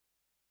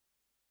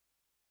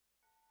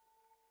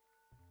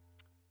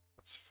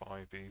 That's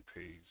 5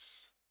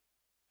 EPs.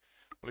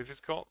 Well, if he's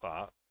got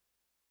that,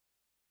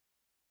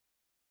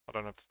 I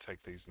don't have to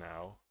take these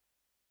now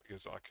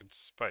because I could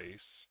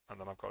space, and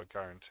then I've got a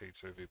guarantee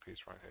 2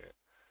 VPs right here.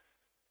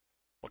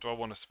 What do I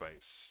want to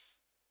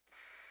space?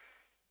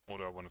 Or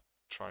do I want to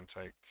try and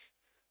take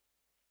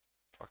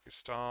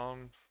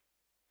Pakistan?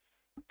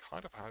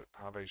 Kind of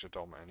have Asia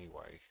Dom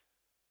anyway.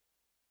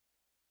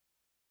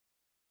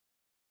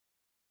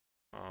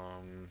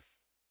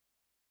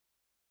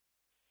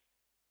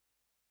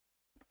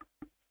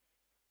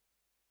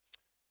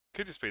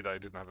 Could just be that he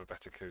didn't have a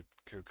better coup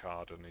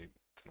card and he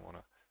didn't want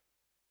to.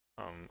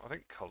 I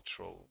think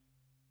cultural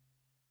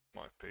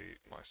might be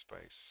my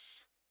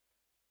space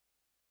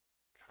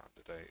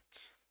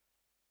candidate.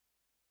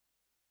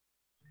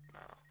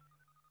 Now.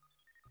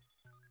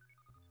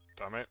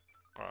 Damn it.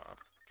 Alright, I'll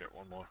get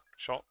one more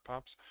shot,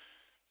 perhaps.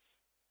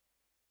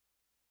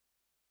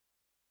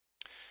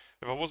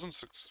 If I wasn't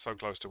so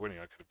close to winning,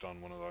 I could have done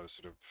one of those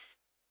sort of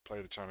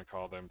play the China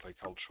card, then play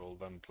cultural,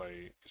 then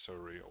play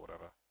Isuri or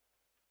whatever.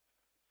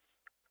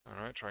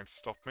 Alright, trying to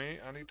stop me,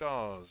 and he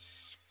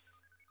does.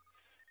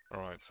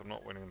 Alright, so I'm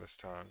not winning this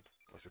turn,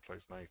 unless he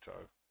plays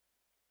NATO.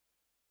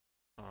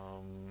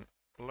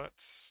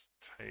 Let's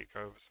take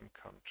over some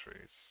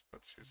countries.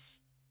 Let's use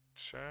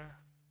share.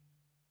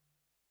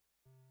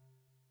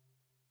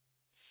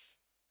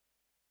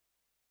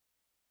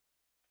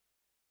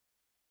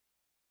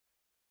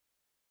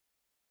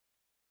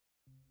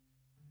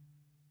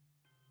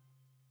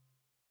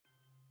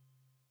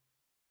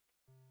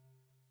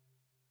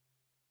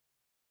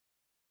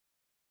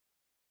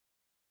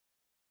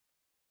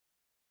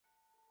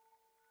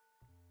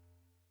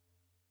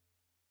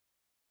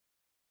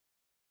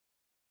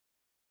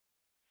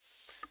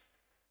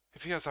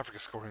 If he has Africa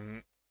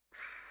scoring,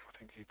 I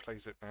think he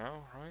plays it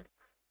now, right?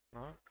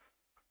 No?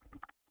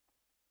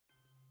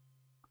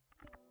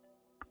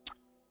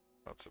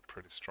 That's a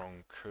pretty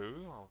strong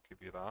coup, I'll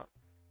give you that.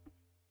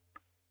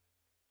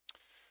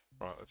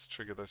 Right, let's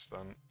trigger this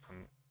then,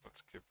 and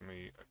let's give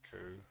me a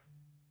coup.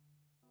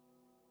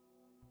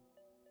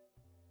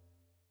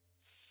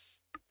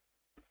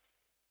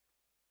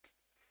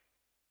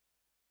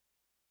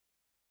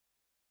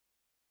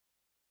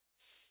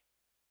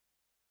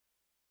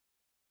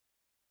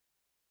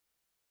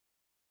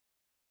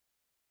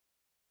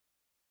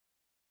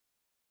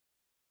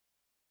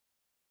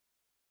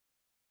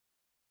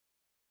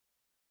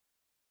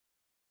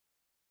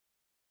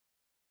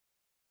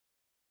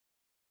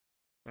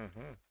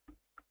 Mm-hmm.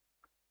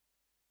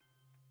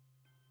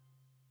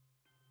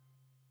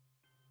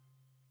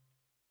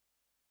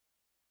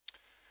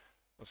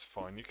 That's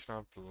fine, you can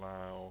have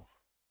Lao.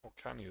 Or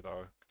can you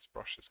though? Because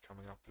brush is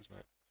coming up, isn't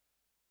it?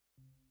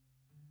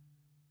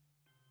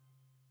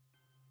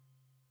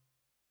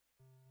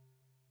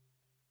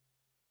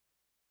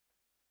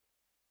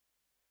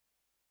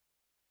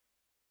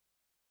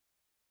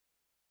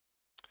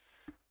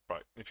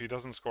 Right, if he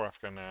doesn't score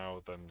Africa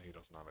now, then he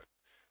doesn't have it.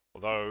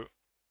 Although,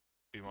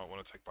 you might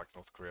want to take back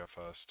North Korea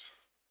first.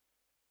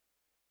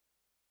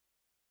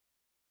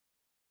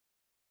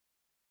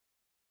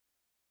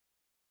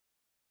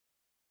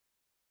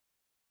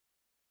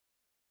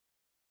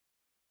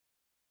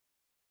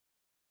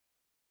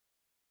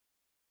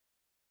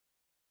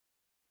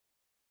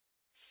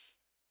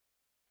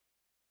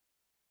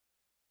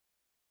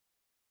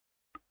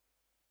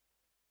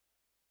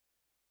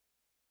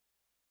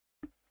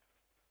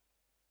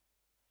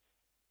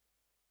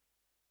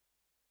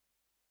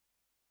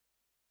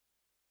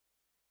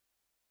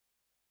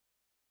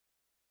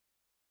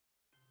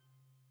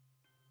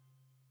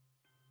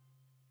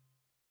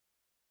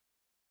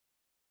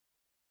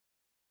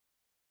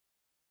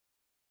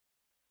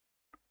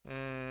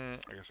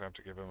 I guess I have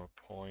to give him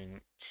a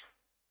point.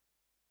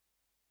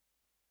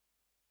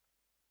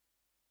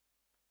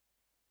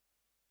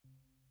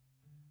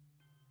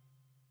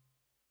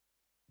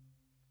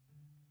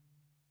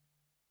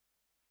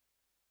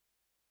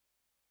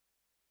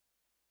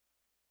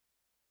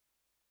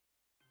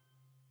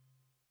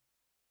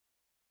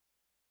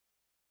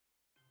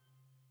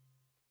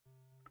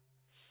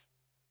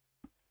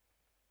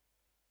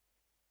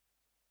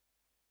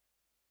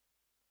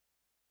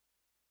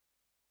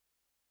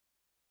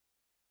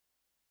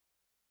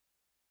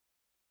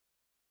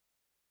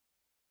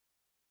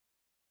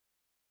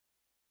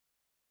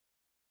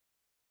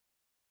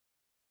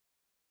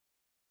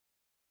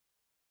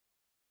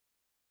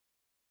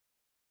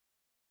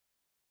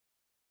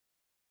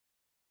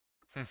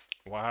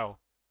 Wow,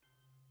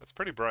 that's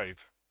pretty brave.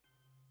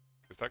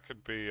 Because that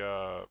could be,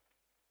 well,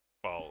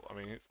 I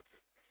mean,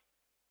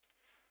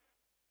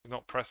 he's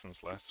not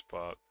presence-less,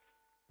 but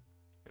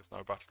he has no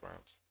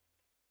battlegrounds.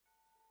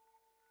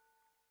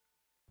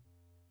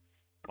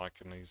 I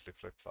can easily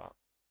flip that.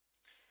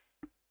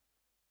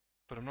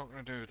 But I'm not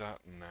going to do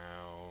that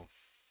now.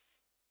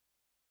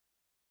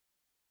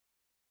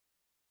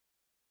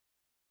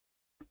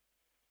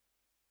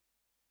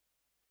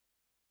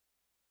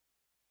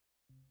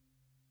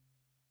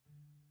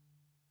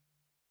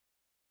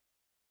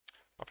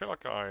 I feel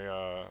like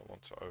I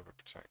want to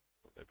overprotect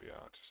Libya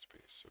just to be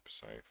super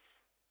safe.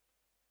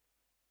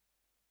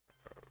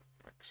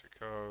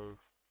 Mexico.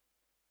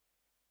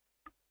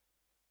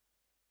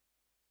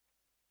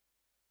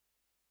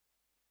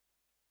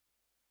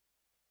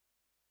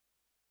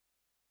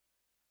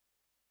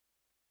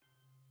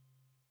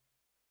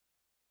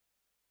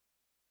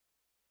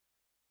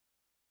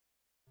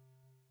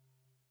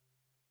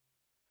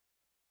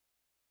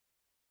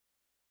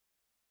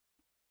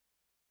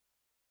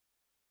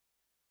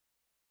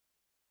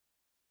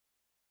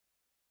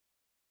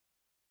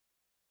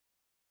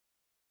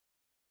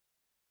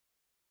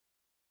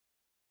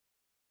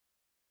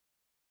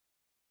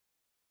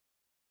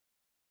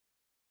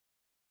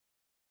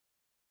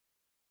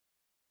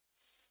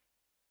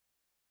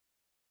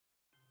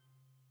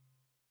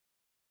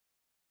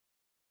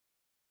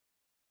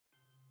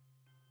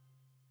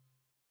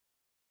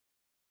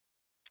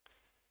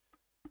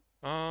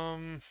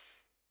 Um,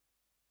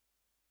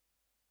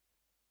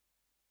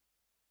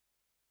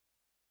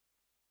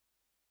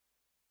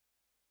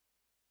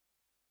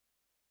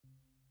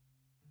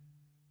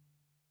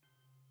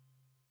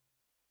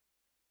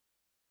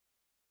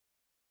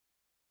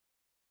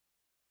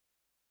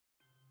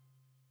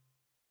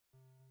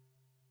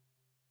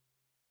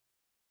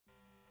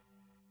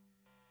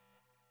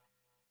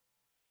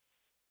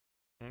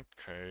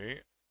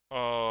 okay.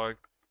 I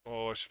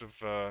should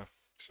have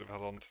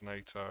held on to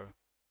NATO.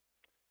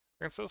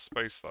 I can still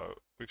space though.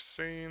 We've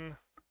seen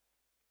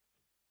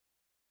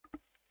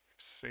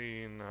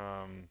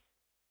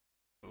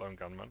Lone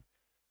Gunman.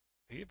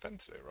 He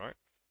invented it, right?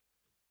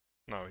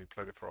 No, he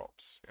played it for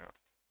ops. Yeah.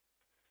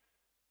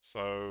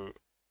 So,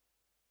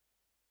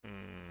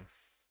 an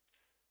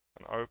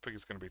OPIC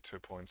is going to be 2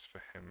 points for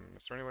him.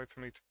 Is there any way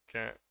for me to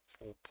get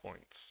 4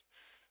 points?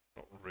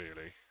 Not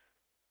really.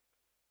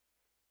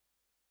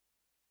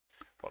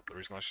 But the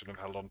reason I shouldn't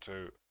have held on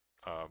to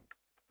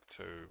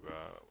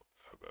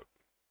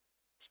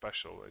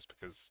special is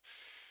because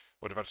I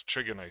would have had to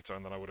trigger NATO,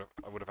 and then I would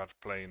have had to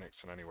play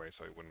Nixon anyway,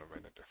 so it wouldn't have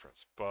made a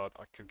difference. But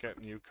I could get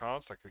new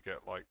cards. I could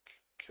get like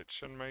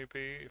Kitchen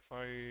maybe if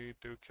I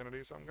do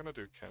Kennedy. So I'm gonna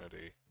do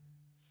Kennedy.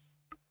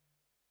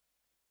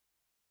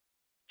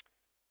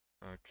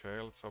 Okay,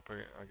 let's hope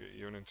I get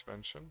you an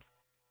intervention.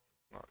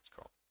 No, it's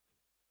gone.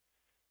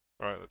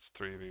 Alright, that's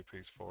 3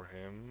 VPs for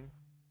him.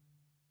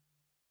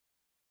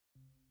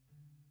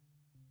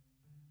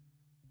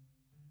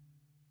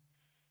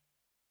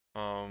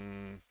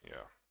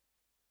 Yeah.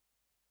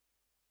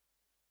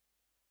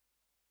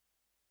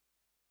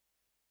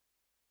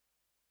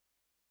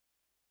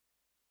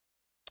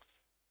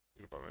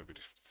 Think about maybe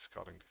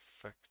discarding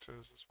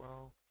defectors as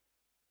well.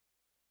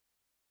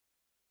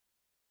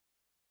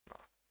 No.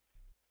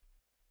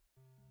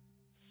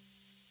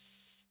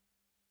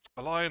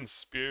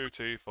 Alliance,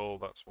 beautiful,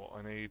 that's what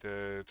I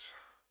needed.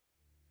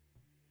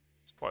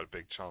 It's quite a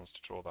big chance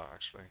to draw that,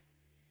 actually.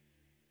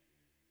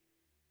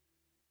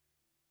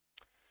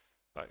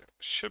 That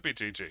should be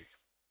GG.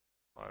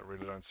 I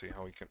really don't see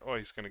how he can... Oh,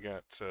 he's going to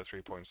get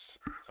 3 points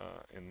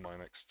in my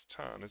next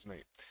turn, isn't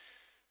he?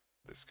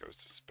 This goes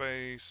to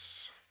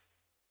space.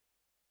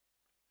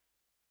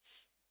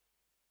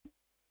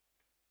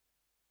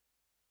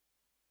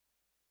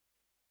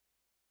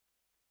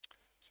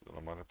 So then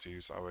I might have to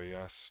use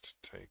OAS to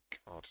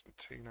take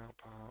Argentina out,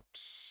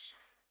 perhaps.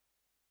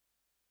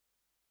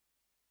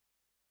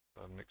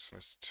 Then Nixon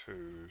is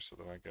 2, so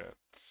then I get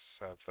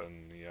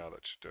 7. Yeah,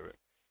 that should do it.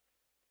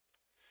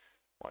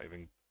 Might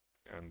even...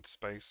 And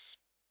space.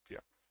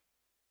 Yeah.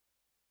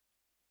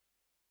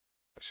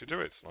 I should do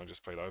it. And I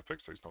just played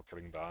OPIC, so he's not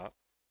getting that.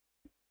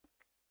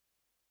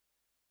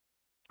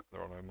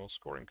 There are no more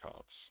scoring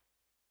cards.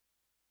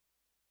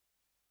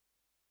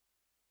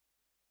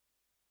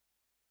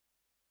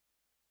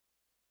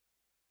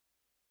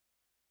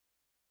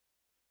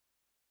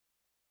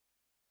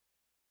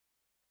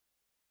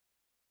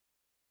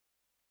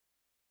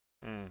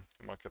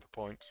 You might get the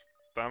point.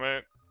 Damn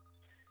it!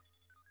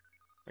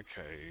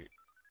 Okay.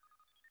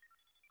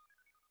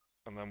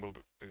 And then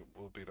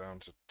we'll be down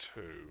to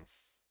 2.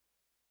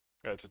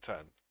 Yeah, to 10.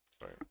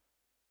 Sorry.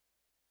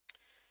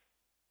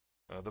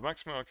 The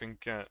maximum I can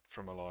get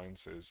from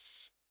Alliance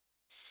is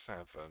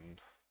 7.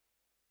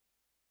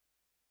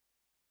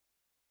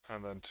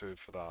 And then 2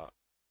 for that.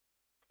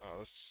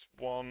 That's just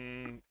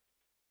 1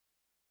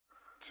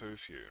 too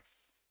few.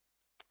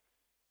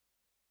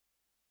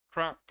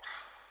 Crap.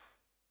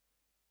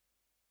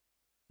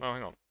 No,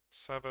 hang on.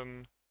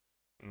 7,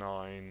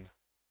 9.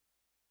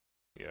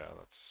 Yeah,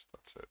 that's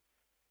it.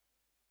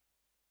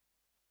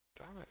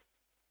 Damn it.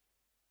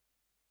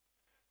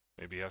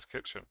 Maybe he has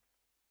kitchen.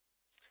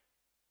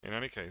 In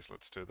any case,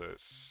 let's do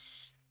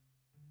this.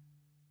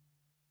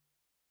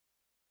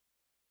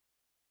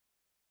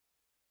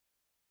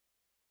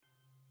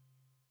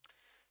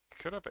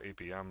 He could have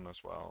ABM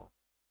as well.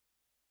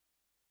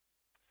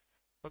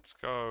 Let's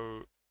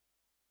go...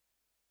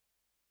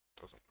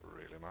 Doesn't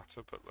really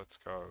matter, but let's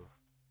go...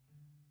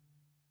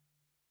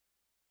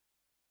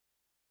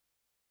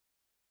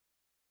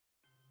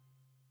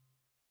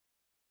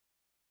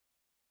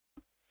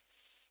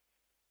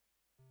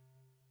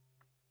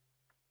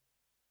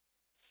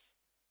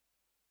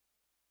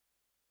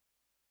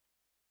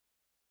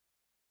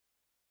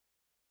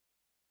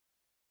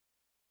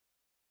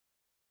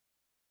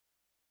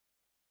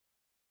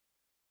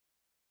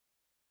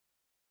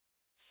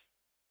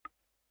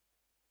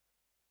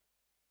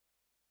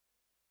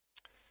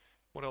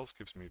 What else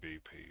gives me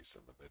VPs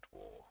in the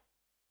mid-war?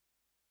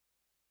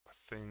 I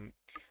think...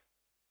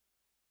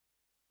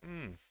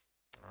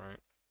 Alright.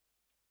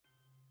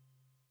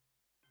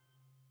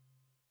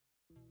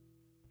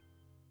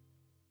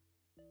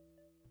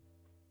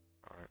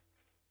 Alright.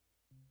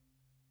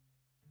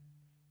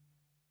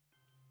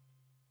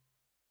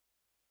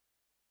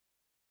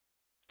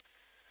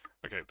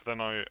 Okay, but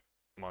then I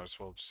might as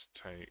well just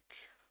take...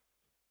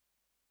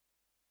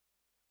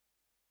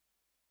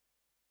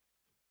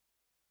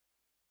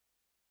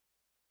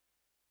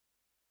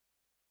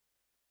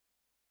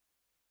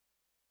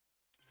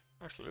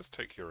 Actually, let's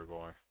take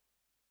Uruguay.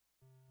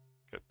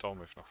 Get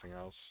Dom if nothing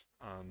else,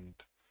 and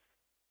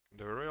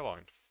do a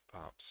realign,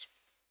 perhaps.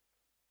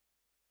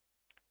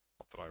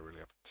 Not that I really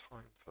have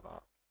time for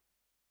that.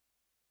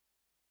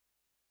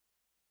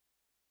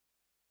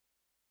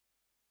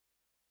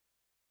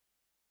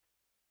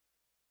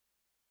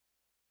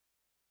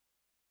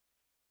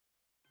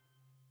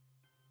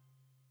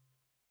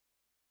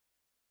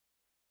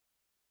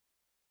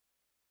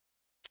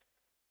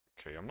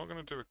 Okay, I'm not going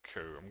to do a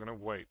coup. I'm going to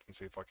wait and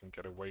see if I can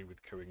get away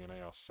with cooing an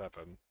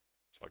AR7,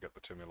 so I get the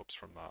 2 mil-ups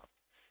from that.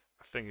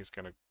 I think he's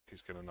gonna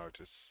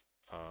notice,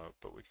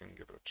 but we can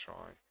give it a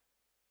try.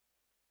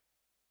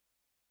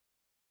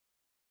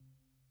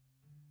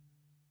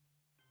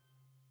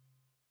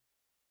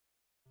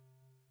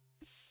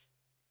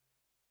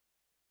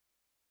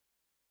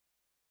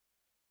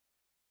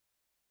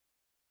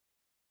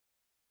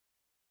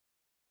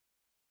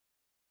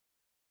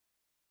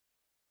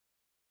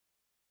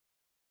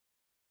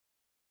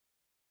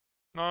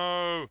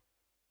 No!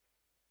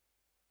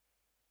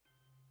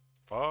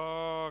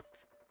 Fuck!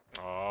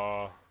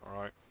 Ah,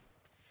 alright.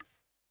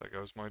 There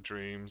goes my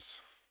dreams.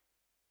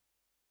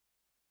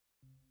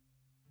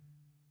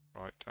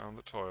 Right down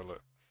the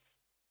toilet.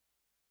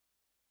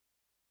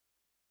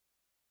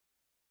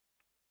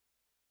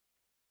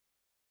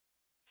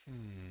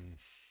 Hmm.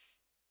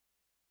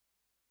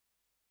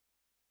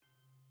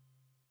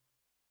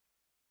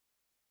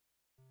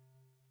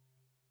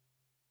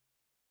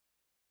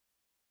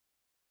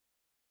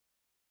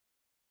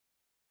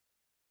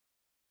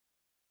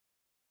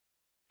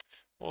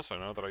 Also,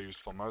 now that I used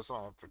Formosa,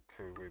 I have to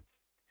coup with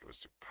goes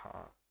to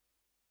Pat.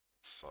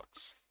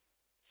 Sucks.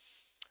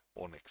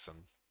 Or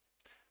Nixon.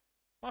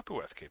 Might be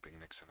worth keeping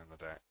Nixon in the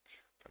deck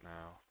for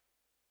now.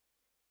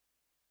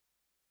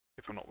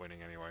 If I'm not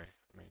winning anyway,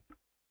 I mean.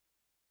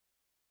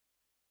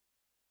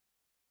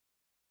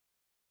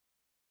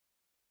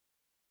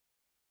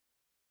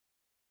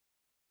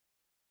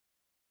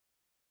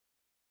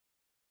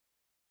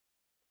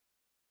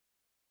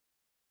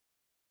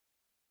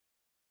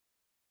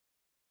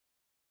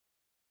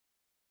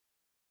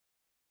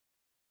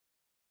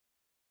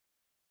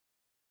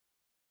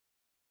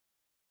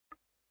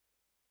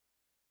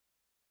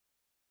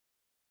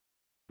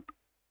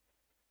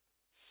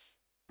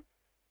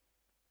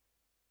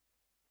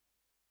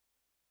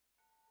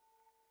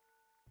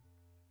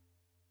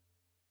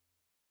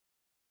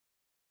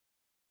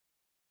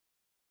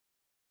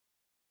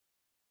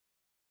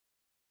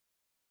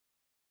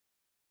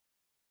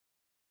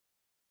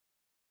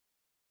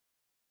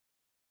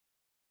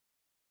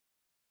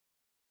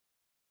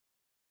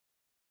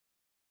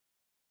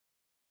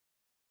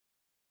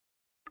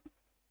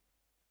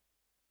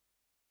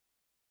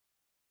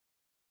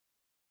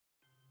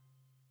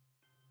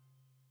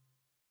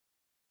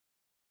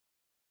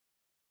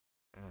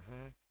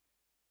 Mm-hmm.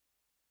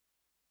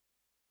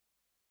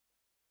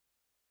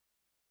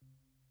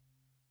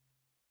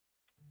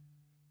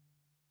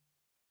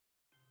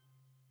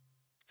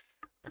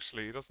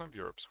 Actually, he doesn't have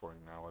Europe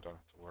scoring now. I don't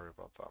have to worry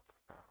about that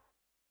now.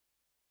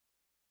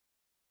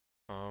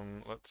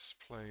 Let's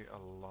play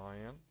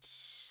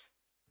Alliance.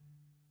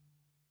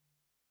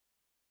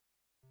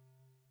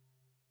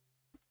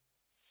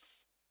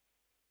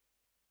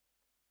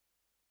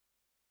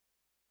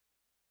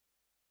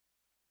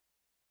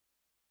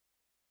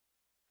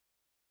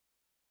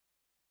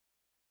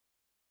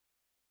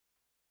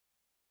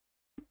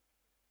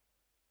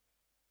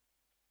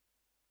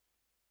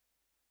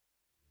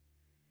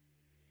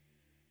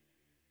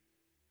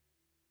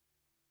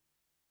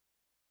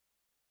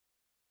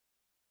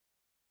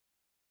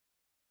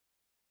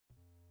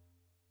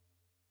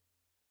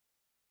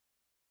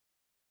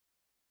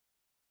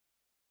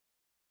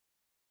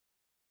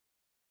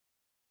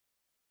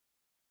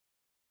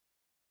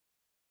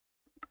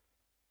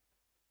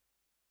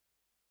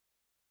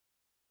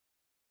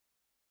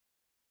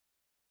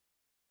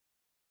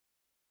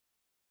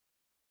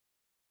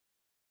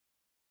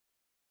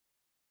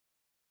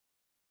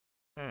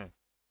 Hmm.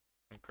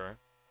 Okay.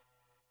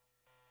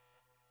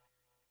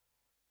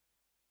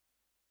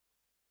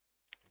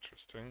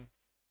 Interesting.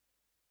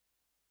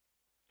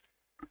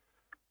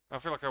 I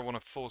feel like I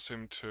want to force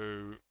him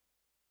to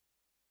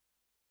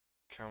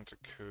counter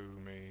coup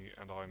me,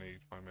 and I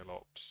need my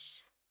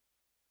Milops.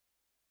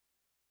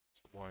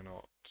 So why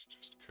not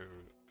just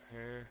coup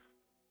here?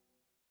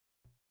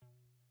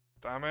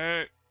 Damn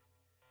it!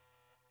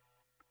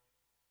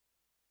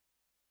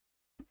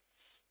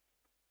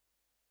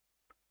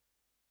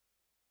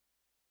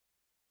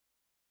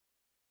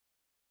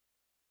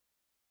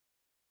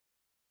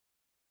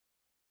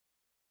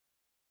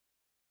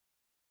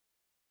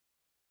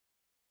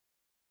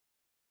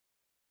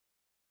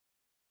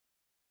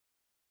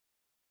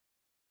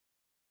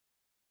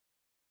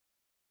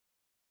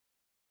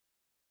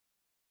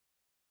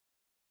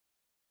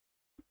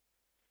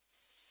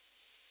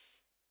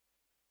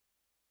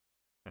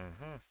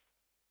 Mm-hmm.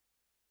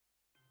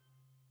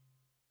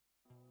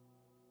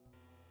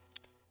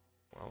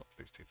 Well, at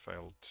least he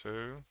failed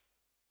too.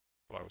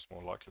 But I was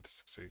more likely to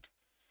succeed.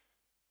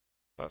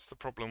 That's the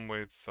problem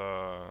with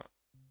having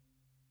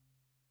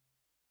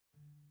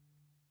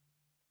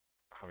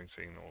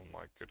seen all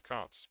my good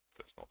cards.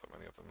 There's not that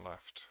many of them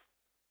left.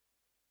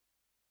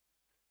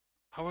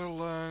 How I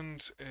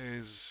learned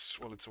is,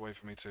 well, it's a way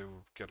for me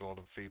to get a lot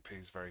of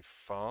VPs very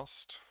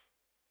fast.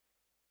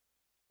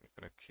 I'm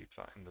going to keep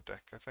that in the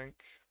deck, I think.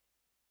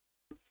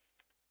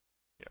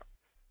 Yeah.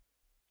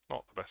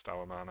 Not the best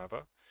Hour Man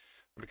ever.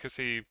 And because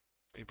he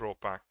brought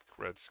back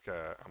Red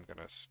Scare, I'm going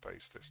to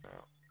space this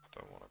now. I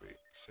don't want to be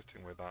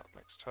sitting with that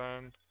next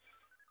turn.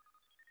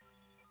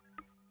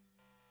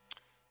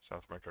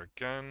 South America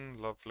again,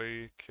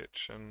 lovely.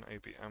 Kitchen,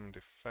 ABM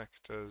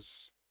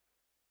defectors.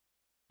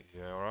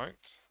 Yeah,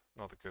 alright.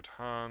 Another good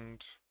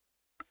hand.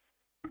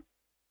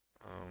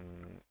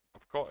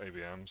 I've got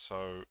ABM,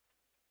 so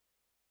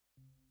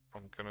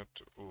I'm gonna.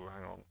 Oh,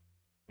 hang on.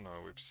 No,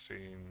 we've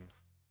seen.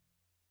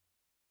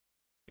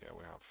 Yeah,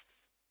 we have.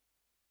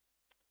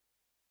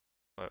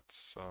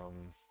 Let's.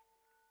 All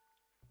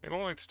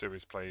I need to do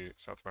is play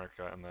South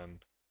America and then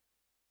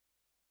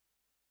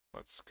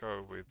Let's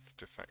go with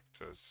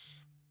defectors.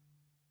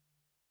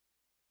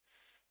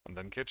 And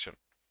then kitchen.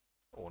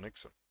 Or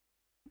Nixon.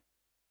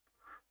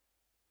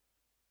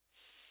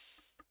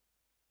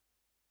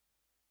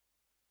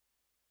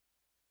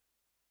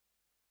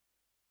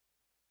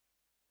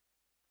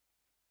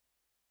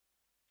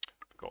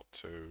 Got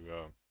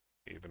to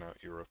even out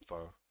Europe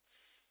though.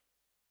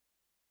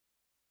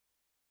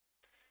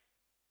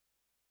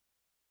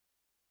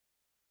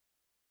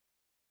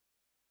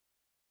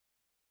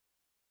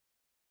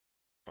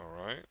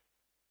 Alright.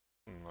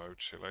 No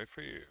Chile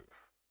for you.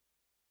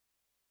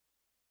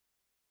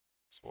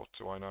 So what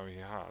do I know he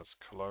has?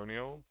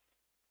 Colonial.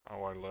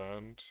 How I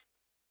learned.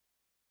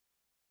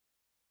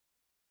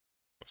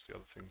 What's the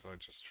other things I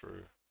just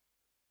drew?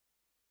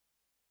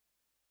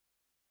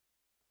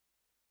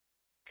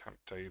 Camp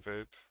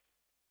David.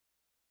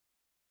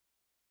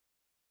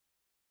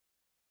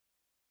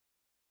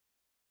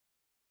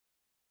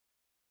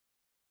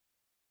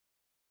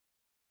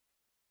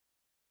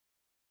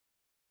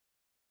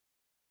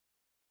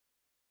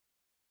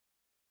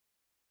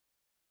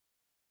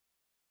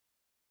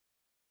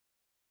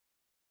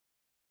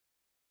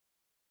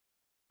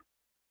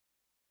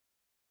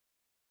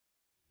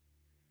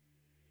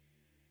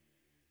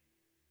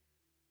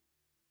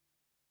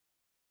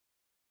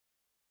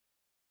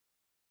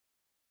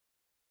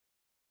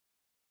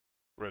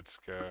 Red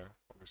Scare,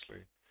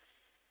 obviously.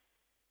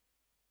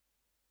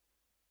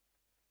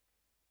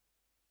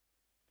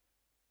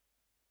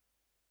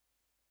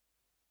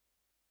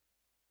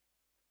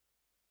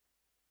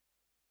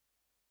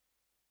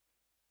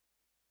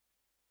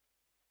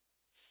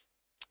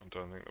 I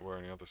don't think there were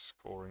any other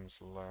scorings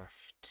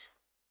left.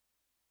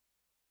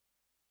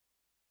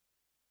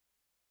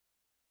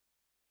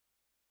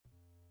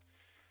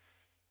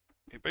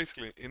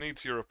 He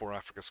needs Europe or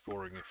Africa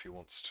scoring if he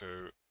wants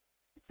to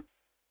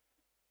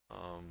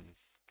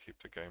keep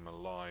the game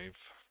alive.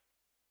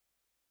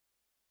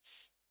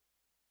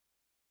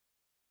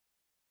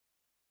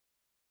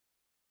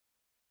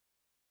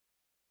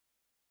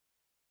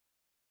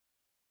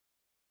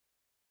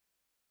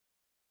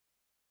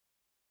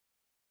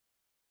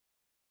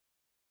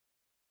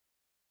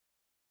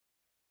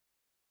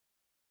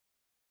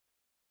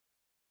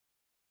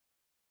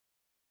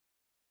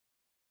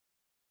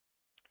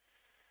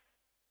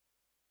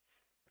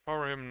 If I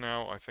were him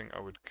now, I think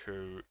I would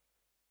coup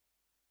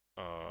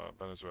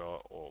Venezuela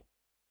or,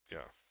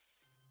 yeah.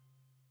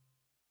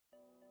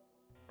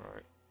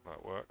 Right,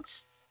 that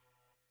works.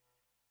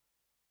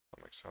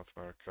 That makes South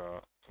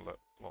America a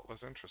lot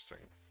less interesting.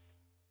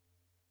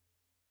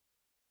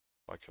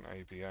 Like an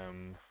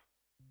ABM.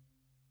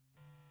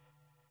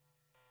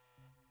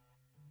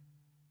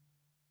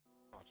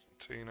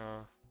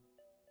 Argentina.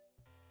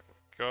 There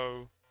we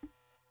go.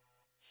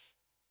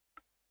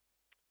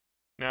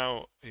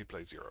 Now he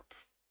plays Europe,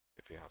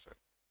 if he has it.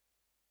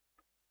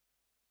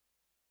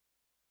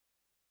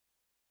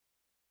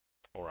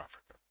 Or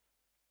Africa.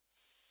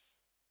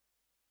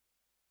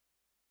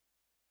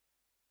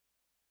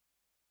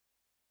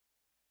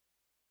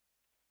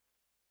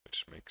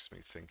 Which makes me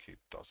think he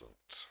doesn't.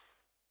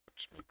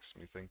 Which makes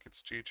me think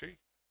it's GG.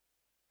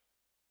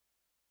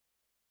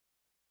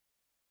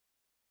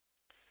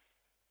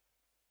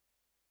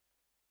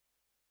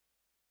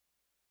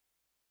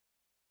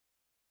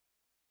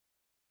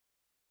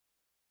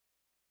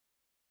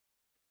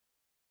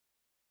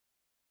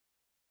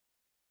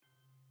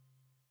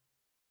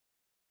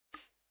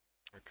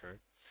 Okay.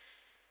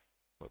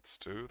 Let's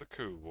do the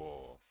coup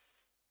war.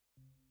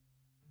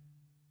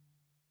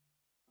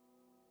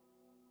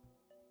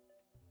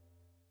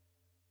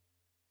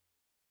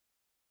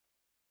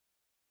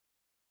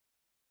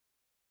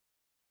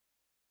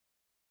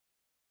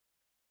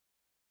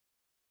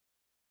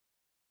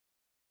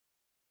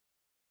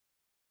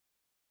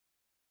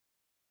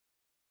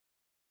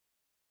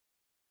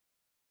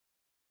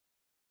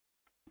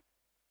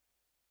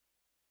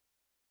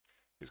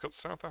 He's got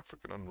South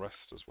African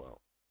unrest as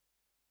well,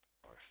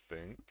 I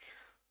think.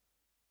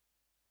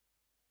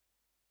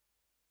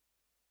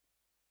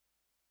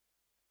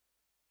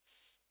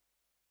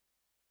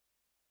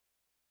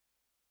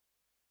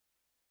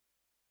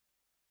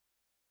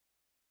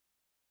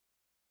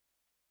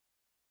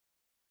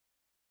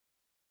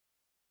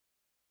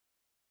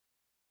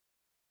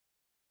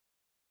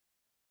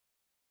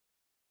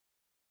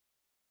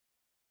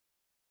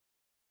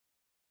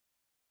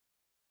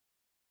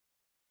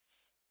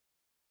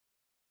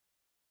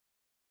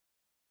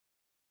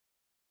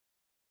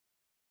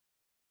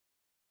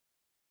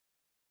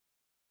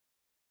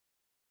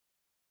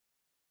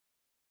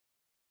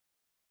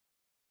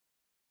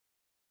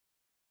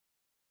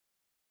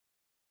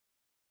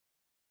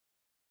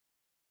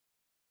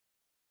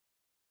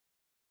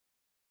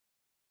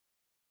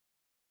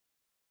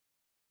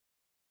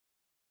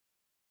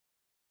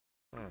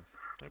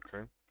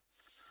 Okay.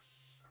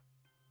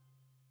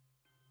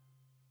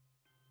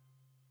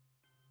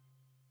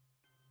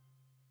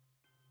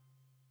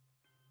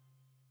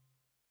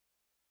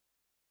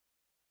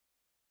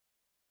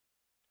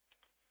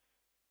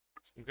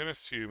 So I'm going to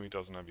assume he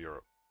doesn't have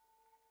Europe.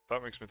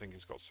 that makes me think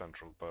he's got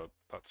central, but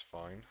that's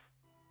fine.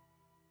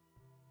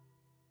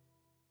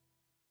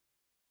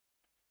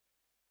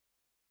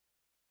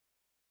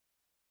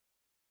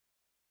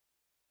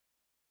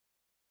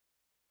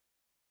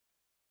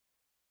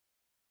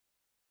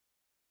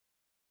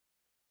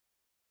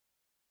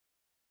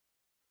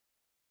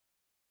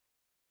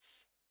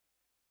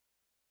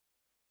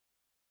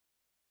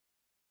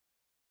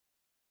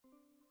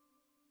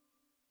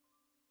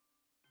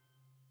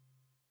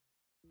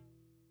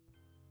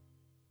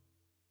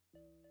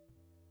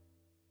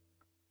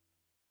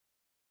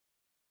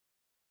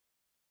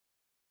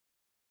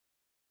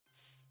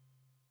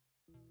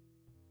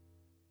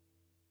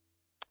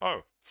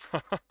 Oh.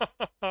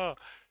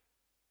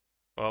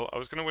 Well, I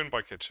was going to win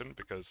by kitchen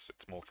because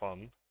it's more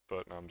fun,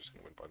 but now I'm just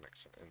going to win by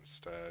next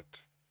instead.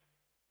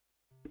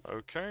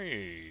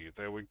 Okay,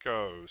 there we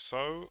go.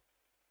 So,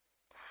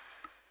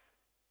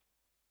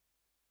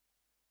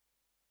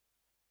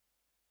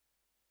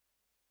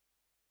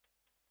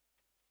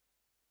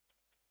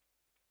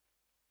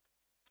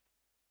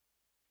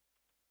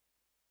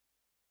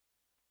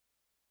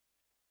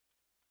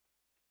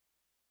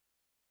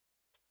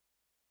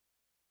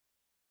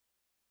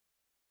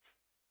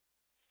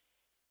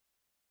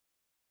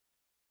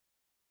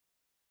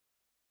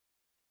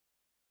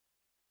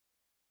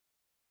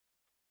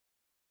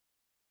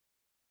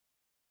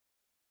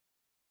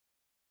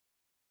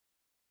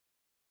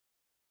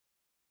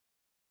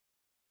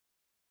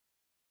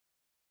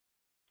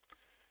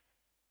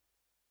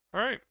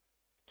 alright.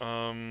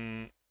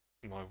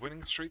 My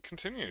winning streak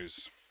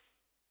continues.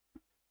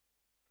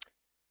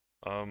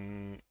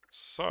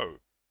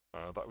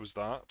 That was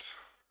that.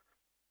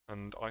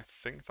 And I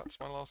think that's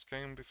my last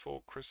game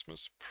before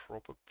Christmas,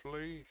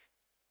 probably.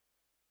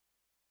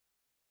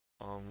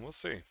 We'll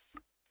see.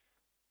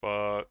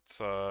 But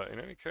in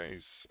any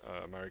case,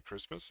 Merry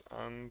Christmas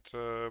and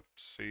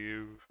see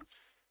you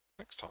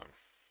next time.